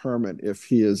can determine if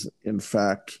he is, in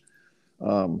fact,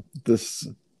 this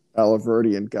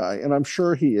Alaverdian guy. And I'm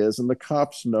sure he is, and the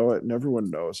cops know it, and everyone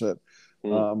knows it.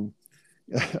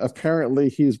 Apparently,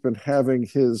 he's been having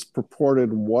his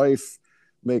purported wife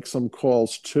make some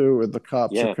calls too, and the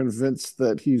cops are convinced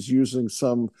that he's using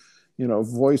some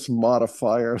voice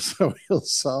modifier so he'll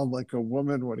sound like a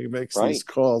woman when he makes these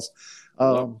calls.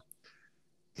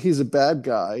 He's a bad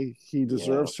guy. He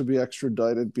deserves to be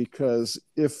extradited because,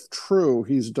 if true,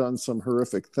 he's done some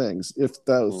horrific things. If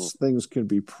those things can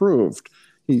be proved,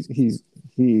 he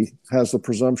has the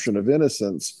presumption of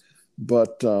innocence.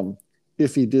 But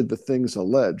if he did the things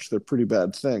alleged, they're pretty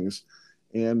bad things,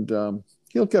 and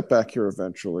he'll get back here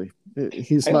eventually.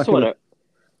 He's not going to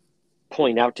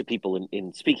point out to people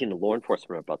in speaking to law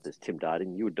enforcement about this, Tim Dodd,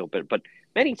 and you would know better, but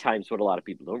many times what a lot of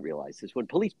people don't realize is when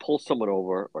police pull someone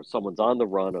over or someone's on the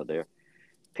run or they're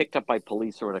picked up by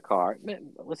police or in a car,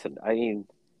 listen, I mean,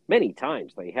 many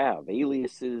times they have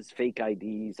aliases, fake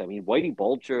IDs. I mean, Whitey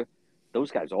Bulger,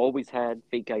 those guys always had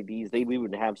fake IDs. They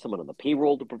even have someone on the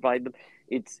payroll to provide them.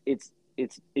 It's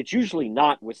usually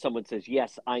not where someone says,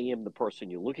 yes, I am the person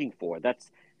you're looking for. That's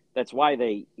why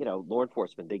they, law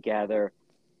enforcement, they gather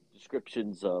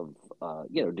descriptions of,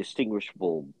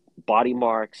 distinguishable body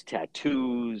marks,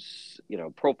 tattoos,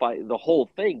 profile, the whole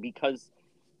thing, because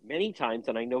many times,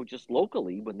 and I know just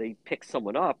locally, when they pick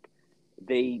someone up,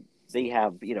 they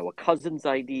have, a cousin's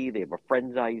ID, they have a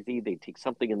friend's ID, they take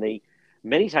something, and they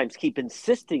many times keep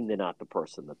insisting they're not the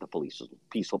person that the police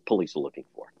are looking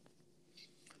for.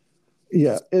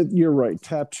 Yeah, you're right.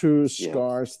 Tattoos,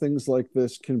 scars, things like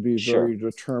this can be very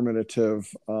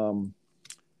determinative.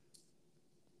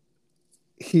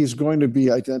 He's going to be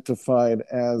identified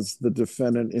as the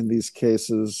defendant in these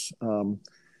cases.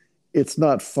 It's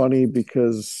not funny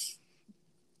because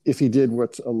if he did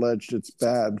what's alleged, it's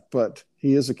bad, but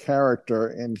he is a character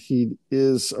and he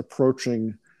is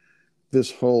approaching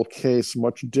this whole case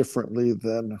much differently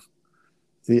than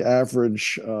the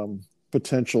average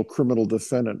potential criminal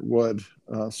defendant would.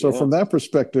 From that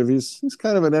perspective, he's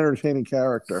kind of an entertaining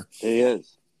character. He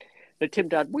is. Now, Tim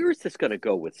Dodd, where is this going to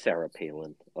go with Sarah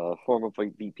Palin, former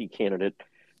VP candidate,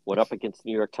 went up against the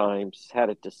New York Times,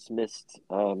 had it dismissed.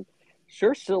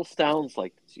 Sure still sounds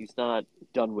like she's not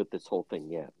done with this whole thing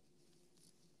yet.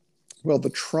 Well, the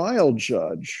trial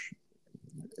judge,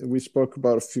 we spoke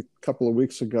about couple of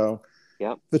weeks ago,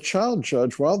 the trial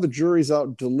judge, while the jury's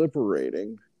out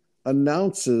deliberating,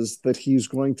 announces that he's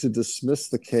going to dismiss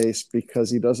the case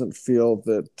because he doesn't feel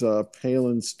that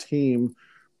Palin's team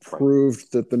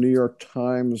proved that the New York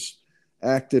Times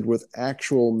acted with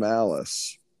actual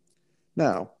malice.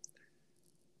 Now,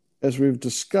 as we've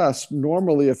discussed,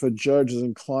 normally if a judge is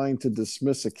inclined to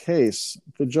dismiss a case,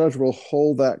 the judge will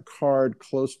hold that card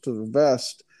close to the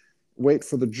vest, wait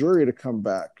for the jury to come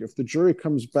back. If the jury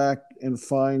comes back and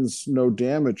finds no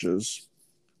damages,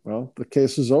 well, the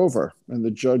case is over and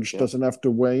the judge doesn't have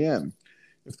to weigh in.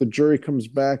 If the jury comes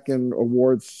back and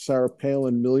awards Sarah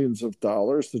Palin millions of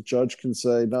dollars, the judge can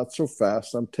say, not so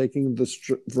fast, I'm taking this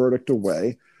verdict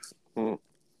away.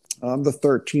 I'm the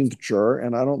 13th juror,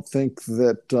 and I don't think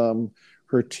that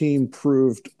her team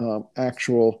proved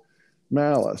actual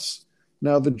malice.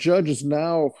 Now, the judge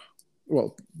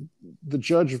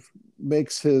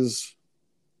makes his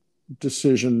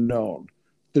decision known.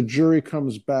 The jury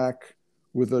comes back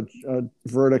with a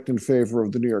verdict in favor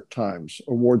of the New York Times,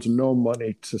 awards no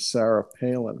money to Sarah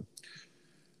Palin.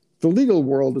 The legal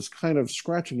world is kind of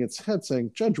scratching its head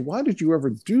saying, Judge, why did you ever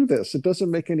do this? It doesn't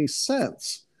make any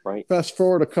sense. Right. Fast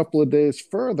forward a couple of days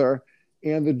further,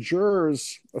 and the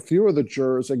jurors, a few of the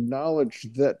jurors,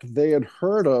 acknowledged that they had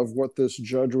heard of what this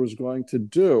judge was going to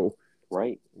do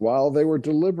while they were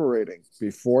deliberating,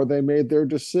 before they made their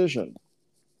decision.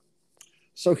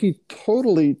 So he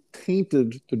totally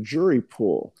tainted the jury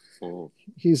pool.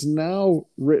 He's now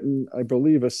written, I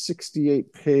believe, a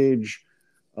 68-page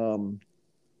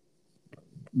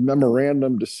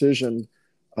memorandum decision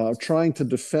trying to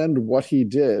defend what he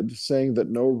did, saying that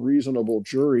no reasonable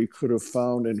jury could have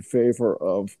found in favor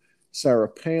of Sarah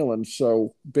Palin.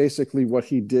 So basically what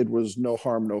he did was no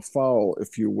harm, no foul,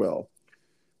 if you will.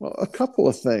 Well, a couple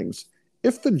of things.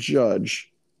 If the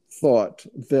judge thought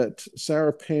that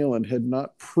Sarah Palin had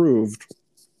not proved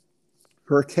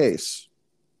her case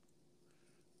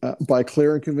by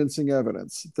clear and convincing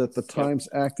evidence that the Times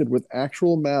acted with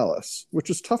actual malice, which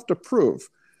is tough to prove.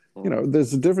 You know,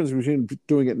 there's a difference between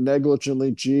doing it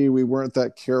negligently. Gee, we weren't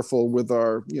that careful with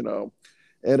our,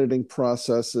 editing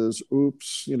processes.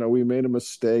 Oops, we made a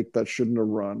mistake that shouldn't have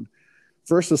run.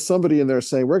 Versus somebody in there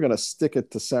saying, we're going to stick it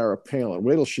to Sarah Palin.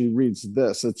 Wait till she reads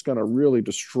this. It's going to really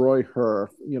destroy her,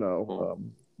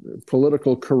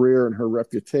 political career and her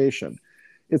reputation.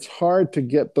 It's hard to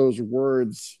get those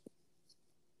words,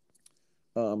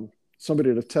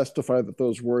 somebody to testify that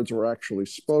those words were actually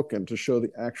spoken to show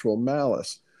the actual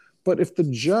malice. But if the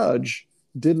judge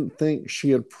didn't think she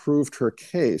had proved her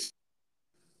case,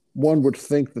 one would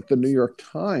think that the New York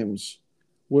Times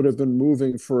would have been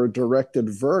moving for a directed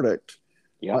verdict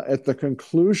at the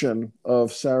conclusion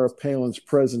of Sarah Palin's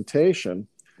presentation.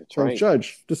 So,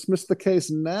 Judge, dismiss the case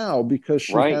now because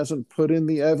she hasn't put in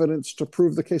the evidence to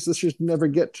prove the case. This should never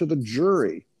get to the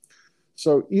jury.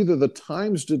 So either the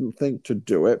Times didn't think to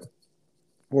do it,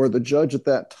 or the judge at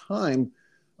that time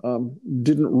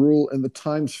didn't rule in the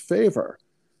Times' favor.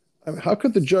 I mean, how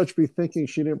could the judge be thinking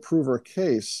she didn't prove her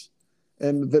case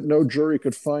and that no jury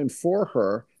could find for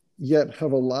her, yet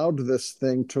have allowed this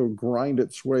thing to grind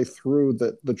its way through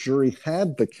that the jury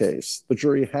had the case? The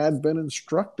jury had been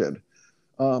instructed.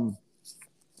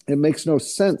 It makes no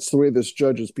sense the way this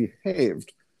judge has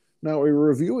behaved. Now, a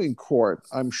reviewing court,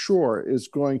 I'm sure, is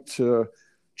going to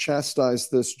chastise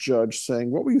this judge,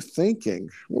 saying, what were you thinking?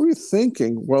 What were you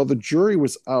thinking? Well, the jury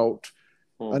was out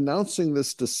announcing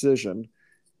this decision,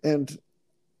 and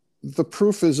the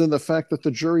proof is in the fact that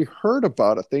the jury heard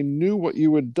about it. They knew what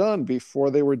you had done before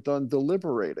they were done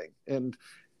deliberating. And,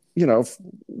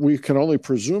 we can only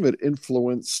presume it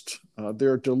influenced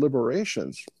their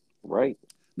deliberations. Right.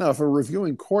 Now, if a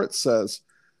reviewing court says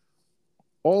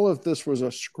all of this was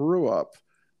a screw up,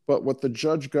 but what the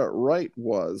judge got right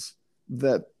was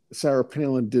that Sarah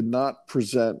Palin did not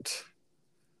present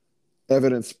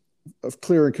evidence of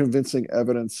clear and convincing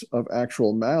evidence of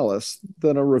actual malice,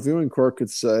 then a reviewing court could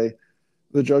say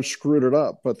the judge screwed it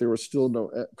up, but there was still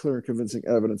no clear and convincing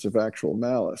evidence of actual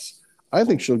malice. I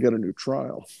think she'll get a new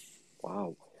trial.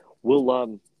 Wow.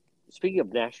 Well, speaking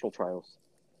of national trials,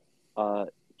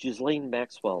 Ghislaine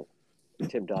Maxwell,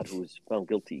 Tim Dodd, who was found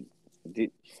guilty,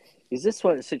 is this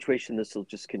one a situation this will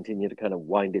just continue to kind of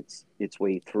wind its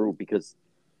way through? Because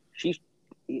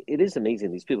it is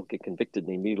amazing. These people get convicted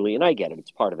immediately, and I get it.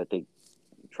 It's part of it. They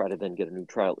try to then get a new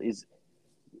trial.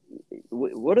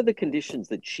 What are the conditions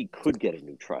that she could get a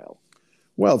new trial?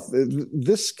 Well,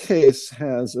 this case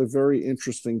has a very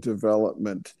interesting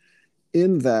development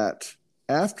in that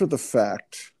after the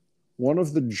fact, one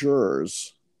of the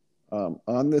jurors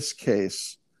on this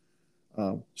case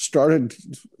started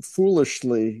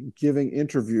foolishly giving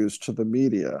interviews to the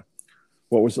media.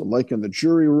 What was it like in the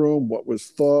jury room? What was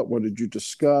thought? What did you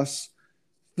discuss?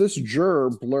 this juror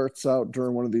blurts out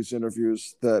during one of these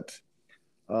interviews that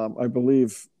I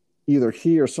believe either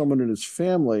he or someone in his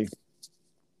family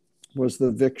was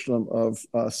the victim of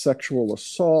sexual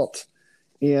assault,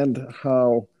 and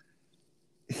how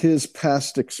his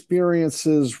past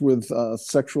experiences with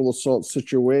sexual assault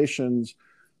situations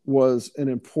was an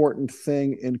important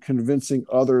thing in convincing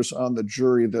others on the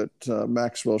jury that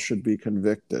Maxwell should be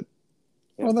convicted.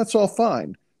 Yeah. Well, that's all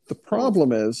fine. The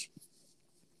problem is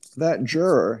that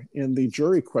juror in the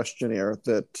jury questionnaire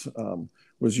that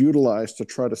was utilized to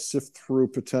try to sift through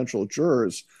potential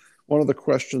jurors, one of the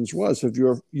questions was, have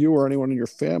you or anyone in your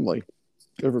family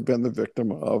ever been the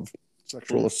victim of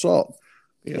sexual assault?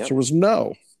 The answer was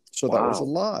no. So that was a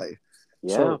lie.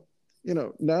 Yeah. So,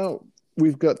 now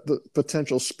we've got the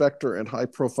potential specter in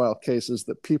high-profile cases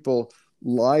that people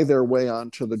lie their way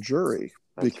onto the jury.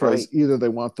 That's because either they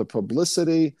want the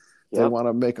publicity, they want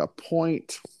to make a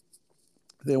point,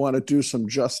 they want to do some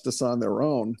justice on their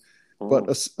own.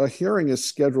 But a hearing is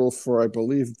scheduled for, I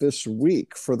believe, this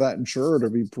week for that juror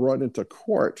to be brought into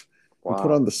court and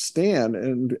put on the stand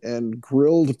and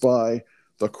grilled by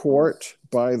the court,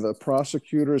 by the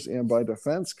prosecutors, and by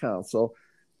defense counsel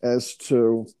as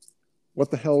to what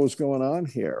the hell was going on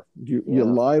here. You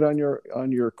lied on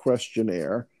your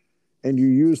questionnaire, and you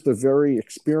used the very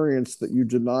experience that you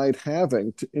denied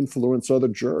having to influence other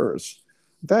jurors.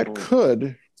 That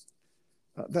could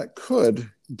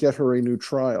get her a new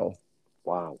trial.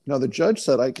 Wow. Now, the judge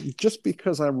said, just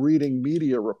because I'm reading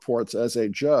media reports as a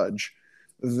judge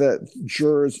that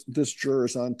this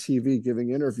juror's on TV giving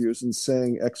interviews and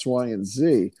saying X, Y, and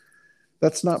Z,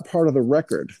 that's not part of the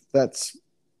record. That's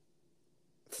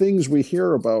things we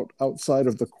hear about outside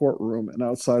of the courtroom and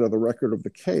outside of the record of the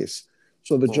case.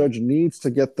 So the judge needs to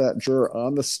get that juror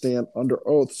on the stand under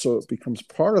oath so it becomes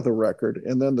part of the record,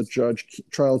 and then the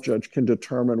trial judge can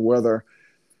determine whether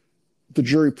the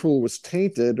jury pool was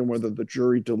tainted and whether the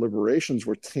jury deliberations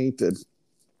were tainted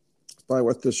by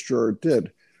what this juror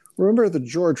did. Remember the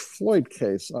George Floyd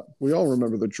case? We all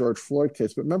remember the George Floyd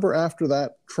case, but remember after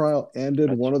that trial ended,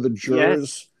 one of the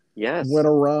jurors went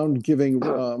around giving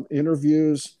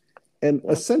interviews and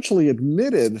essentially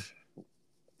admitted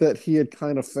that he had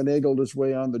kind of finagled his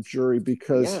way on the jury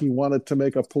because he wanted to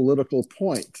make a political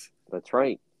point. That's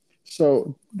right.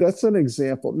 So that's an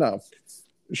example. Now,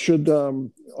 should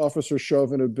Officer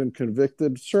Chauvin have been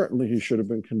convicted? Certainly he should have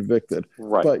been convicted.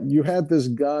 Right. But you had this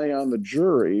guy on the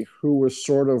jury who was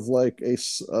sort of like a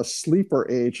sleeper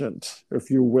agent,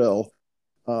 if you will,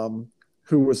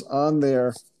 who was on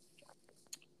there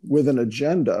with an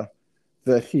agenda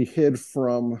that he hid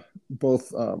from both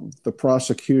the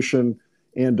prosecution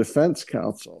and defense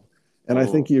counsel. And I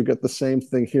think you get the same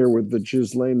thing here with the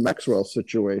Ghislaine Maxwell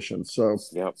situation. So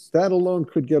that alone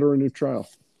could get her a new trial.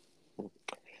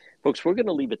 Folks, we're going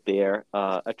to leave it there.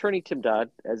 Attorney Tim Dodd,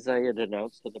 as I had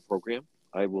announced in the program,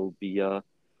 I will be,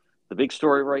 the big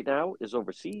story right now is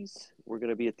overseas. We're going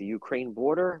to be at the Ukraine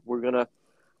border. We're going to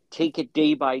take it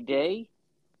day by day.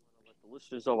 I want to let the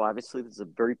listeners know, obviously, this is a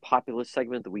very popular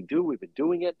segment that we do. We've been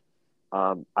doing it.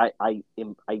 I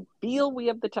feel we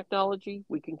have the technology.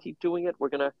 We can keep doing it. We're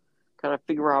going to kind of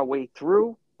figure our way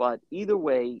through. But either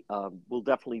way, we'll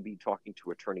definitely be talking to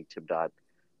Attorney Tim Dodd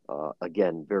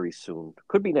again very soon.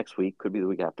 Could be next week, could be the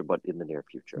week after, but in the near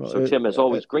future. Well, so Tim, as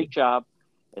always, great job.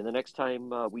 And the next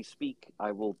time we speak,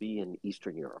 I will be in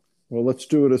Eastern Europe. Well, let's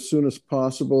do it as soon as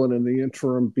possible. And in the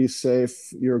interim, be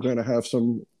safe. You're going to have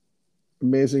some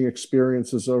amazing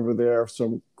experiences over there,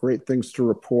 some great things to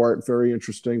report. Very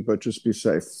interesting, but just be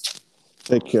safe.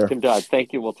 Take care. Tim Dodd,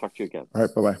 thank you. We'll talk to you again. All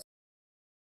right, bye-bye.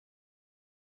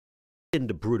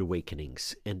 Into Brewed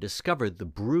Awakenings and discover the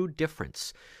Brew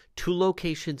Difference. 2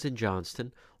 locations in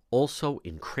Johnston, also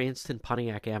in Cranston,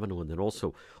 Pontiac Avenue, and then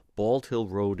also Bald Hill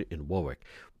Road in Warwick.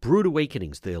 Brewed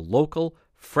Awakenings, they're local,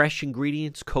 fresh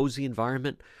ingredients, cozy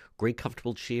environment, great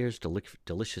comfortable chairs,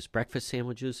 delicious breakfast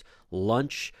sandwiches,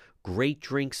 lunch, great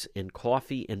drinks and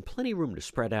coffee, and plenty of room to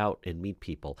spread out and meet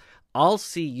people. I'll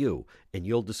see you, and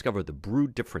you'll discover the Brew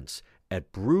Difference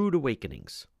at Brewed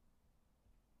Awakenings.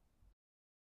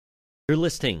 You're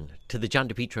listening to the John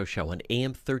DePietro Show on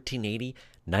AM 1380,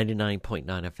 99.9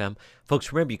 FM.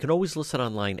 Folks, remember, you can always listen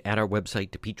online at our website,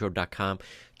 DePietro.com.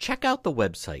 Check out the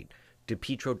website,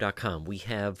 DePietro.com. We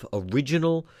have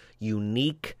original,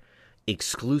 unique,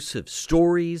 exclusive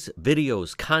stories,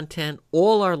 videos, content,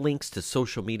 all our links to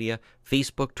social media,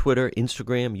 Facebook, Twitter,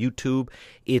 Instagram, YouTube.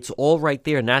 It's all right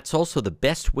there, and that's also the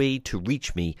best way to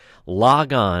reach me.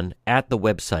 Log on at the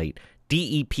website,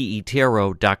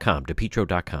 DePietro.com,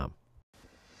 DePietro.com.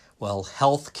 Well,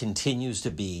 health continues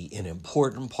to be an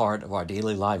important part of our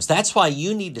daily lives. That's why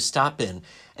you need to stop in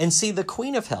and see the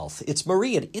Queen of Health. It's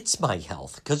Marie at It's My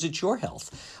Health, because it's your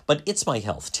health. But It's My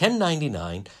Health,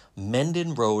 1099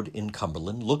 Mendon Road in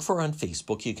Cumberland. Look for her on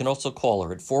Facebook. You can also call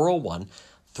her at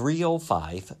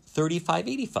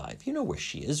 401-305-3585. You know where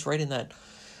she is, right in that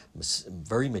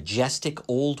very majestic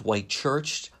old white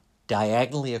church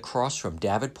diagonally across from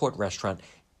Davenport Restaurant.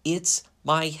 It's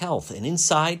My Health. And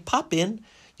inside, pop in.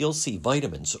 You'll see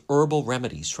vitamins, herbal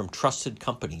remedies from trusted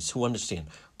companies who understand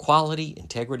quality,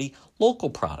 integrity, local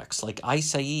products like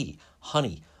acai,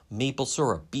 honey, maple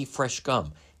syrup, beef fresh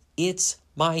gum. It's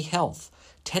My Health.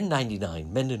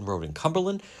 1099 Mendon Road in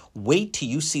Cumberland. Wait till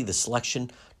you see the selection.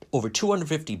 Over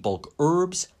 250 bulk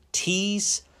herbs,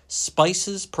 teas,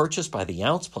 spices purchased by the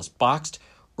ounce, plus boxed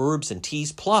herbs and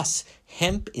teas, plus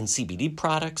hemp and CBD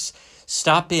products.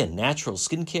 Stop in. Natural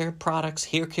skincare products,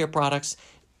 hair care products.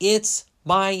 It's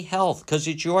My Health, because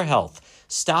it's your health.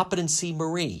 Stop it and see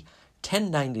Marie,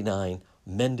 1099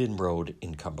 Mendon Road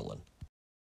in Cumberland.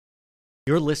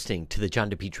 You're listening to the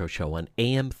John DePetro Show on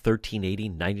AM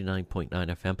 1380, 99.9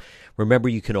 FM. Remember,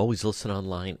 you can always listen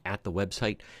online at the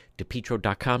website,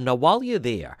 depetro.com. Now, while you're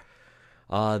there,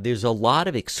 there's a lot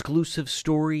of exclusive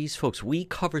stories. Folks, we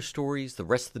cover stories the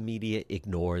rest of the media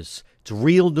ignores. It's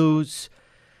real news.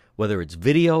 Whether it's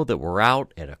video that we're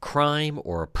out at a crime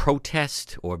or a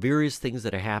protest or various things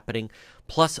that are happening,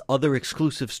 plus other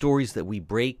exclusive stories that we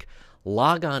break,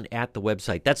 log on at the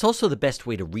website. That's also the best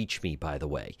way to reach me, by the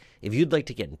way. If you'd like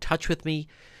to get in touch with me,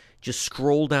 just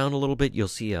scroll down a little bit. You'll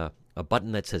see a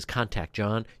button that says Contact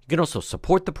John. You can also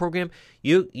support the program.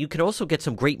 You can also get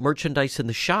some great merchandise in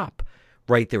the shop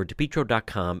right there at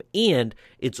depetro.com. And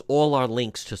it's all our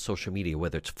links to social media,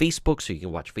 whether it's Facebook, so you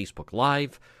can watch Facebook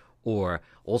Live, or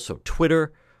also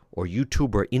Twitter or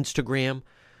YouTube or Instagram.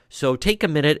 So take a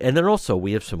minute, and then also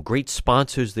we have some great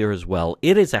sponsors there as well.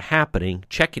 It is a happening.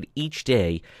 Check it each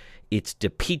day. It's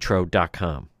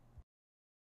depetro.com.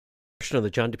 Portion of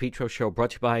the John DePetro Show brought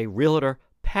to you by Realtor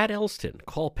Pat Elston.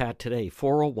 Call Pat today,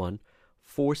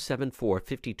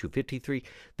 401-474-5253.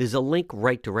 There's a link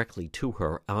right directly to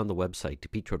her on the website,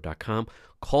 depetro.com.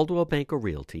 Caldwell Banker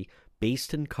Realty,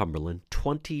 based in Cumberland,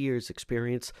 20 years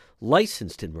experience,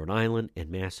 licensed in Rhode Island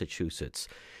and Massachusetts.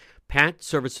 Pat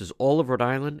services all of Rhode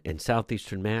Island and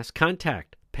southeastern Mass.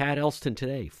 Contact Pat Elston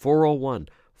today,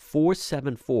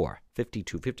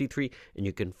 401-474-5253, and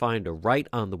you can find her right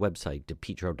on the website,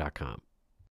 depetro.com.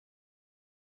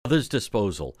 Brothers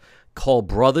Disposal. Call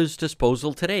Brothers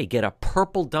Disposal today. Get a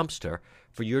purple dumpster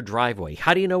for your driveway.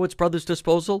 How do you know it's Brothers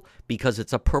Disposal? Because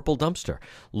it's a purple dumpster.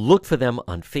 Look for them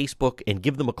on Facebook and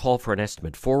give them a call for an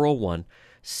estimate,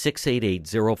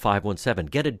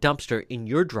 401-688-0517. Get a dumpster in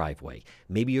your driveway.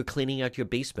 Maybe you're cleaning out your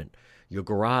basement, your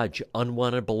garage,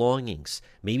 unwanted belongings.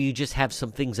 Maybe you just have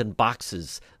some things in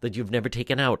boxes that you've never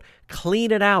taken out.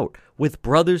 Clean it out with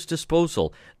Brothers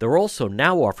Disposal. They're also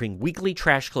now offering weekly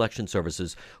trash collection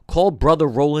services. Call Brother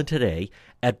Roland today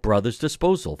at Brothers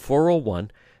Disposal,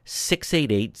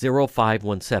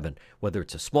 401-688-0517. Whether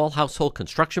it's a small household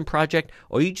construction project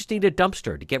or you just need a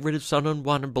dumpster to get rid of some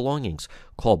unwanted belongings,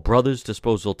 call Brothers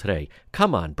Disposal today.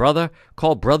 Come on, brother.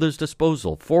 Call Brothers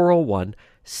Disposal,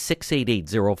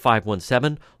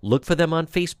 401-688-0517. Look for them on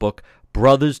Facebook,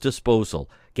 Brothers Disposal.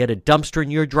 Get a dumpster in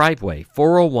your driveway,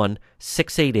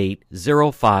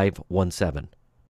 401-688-0517.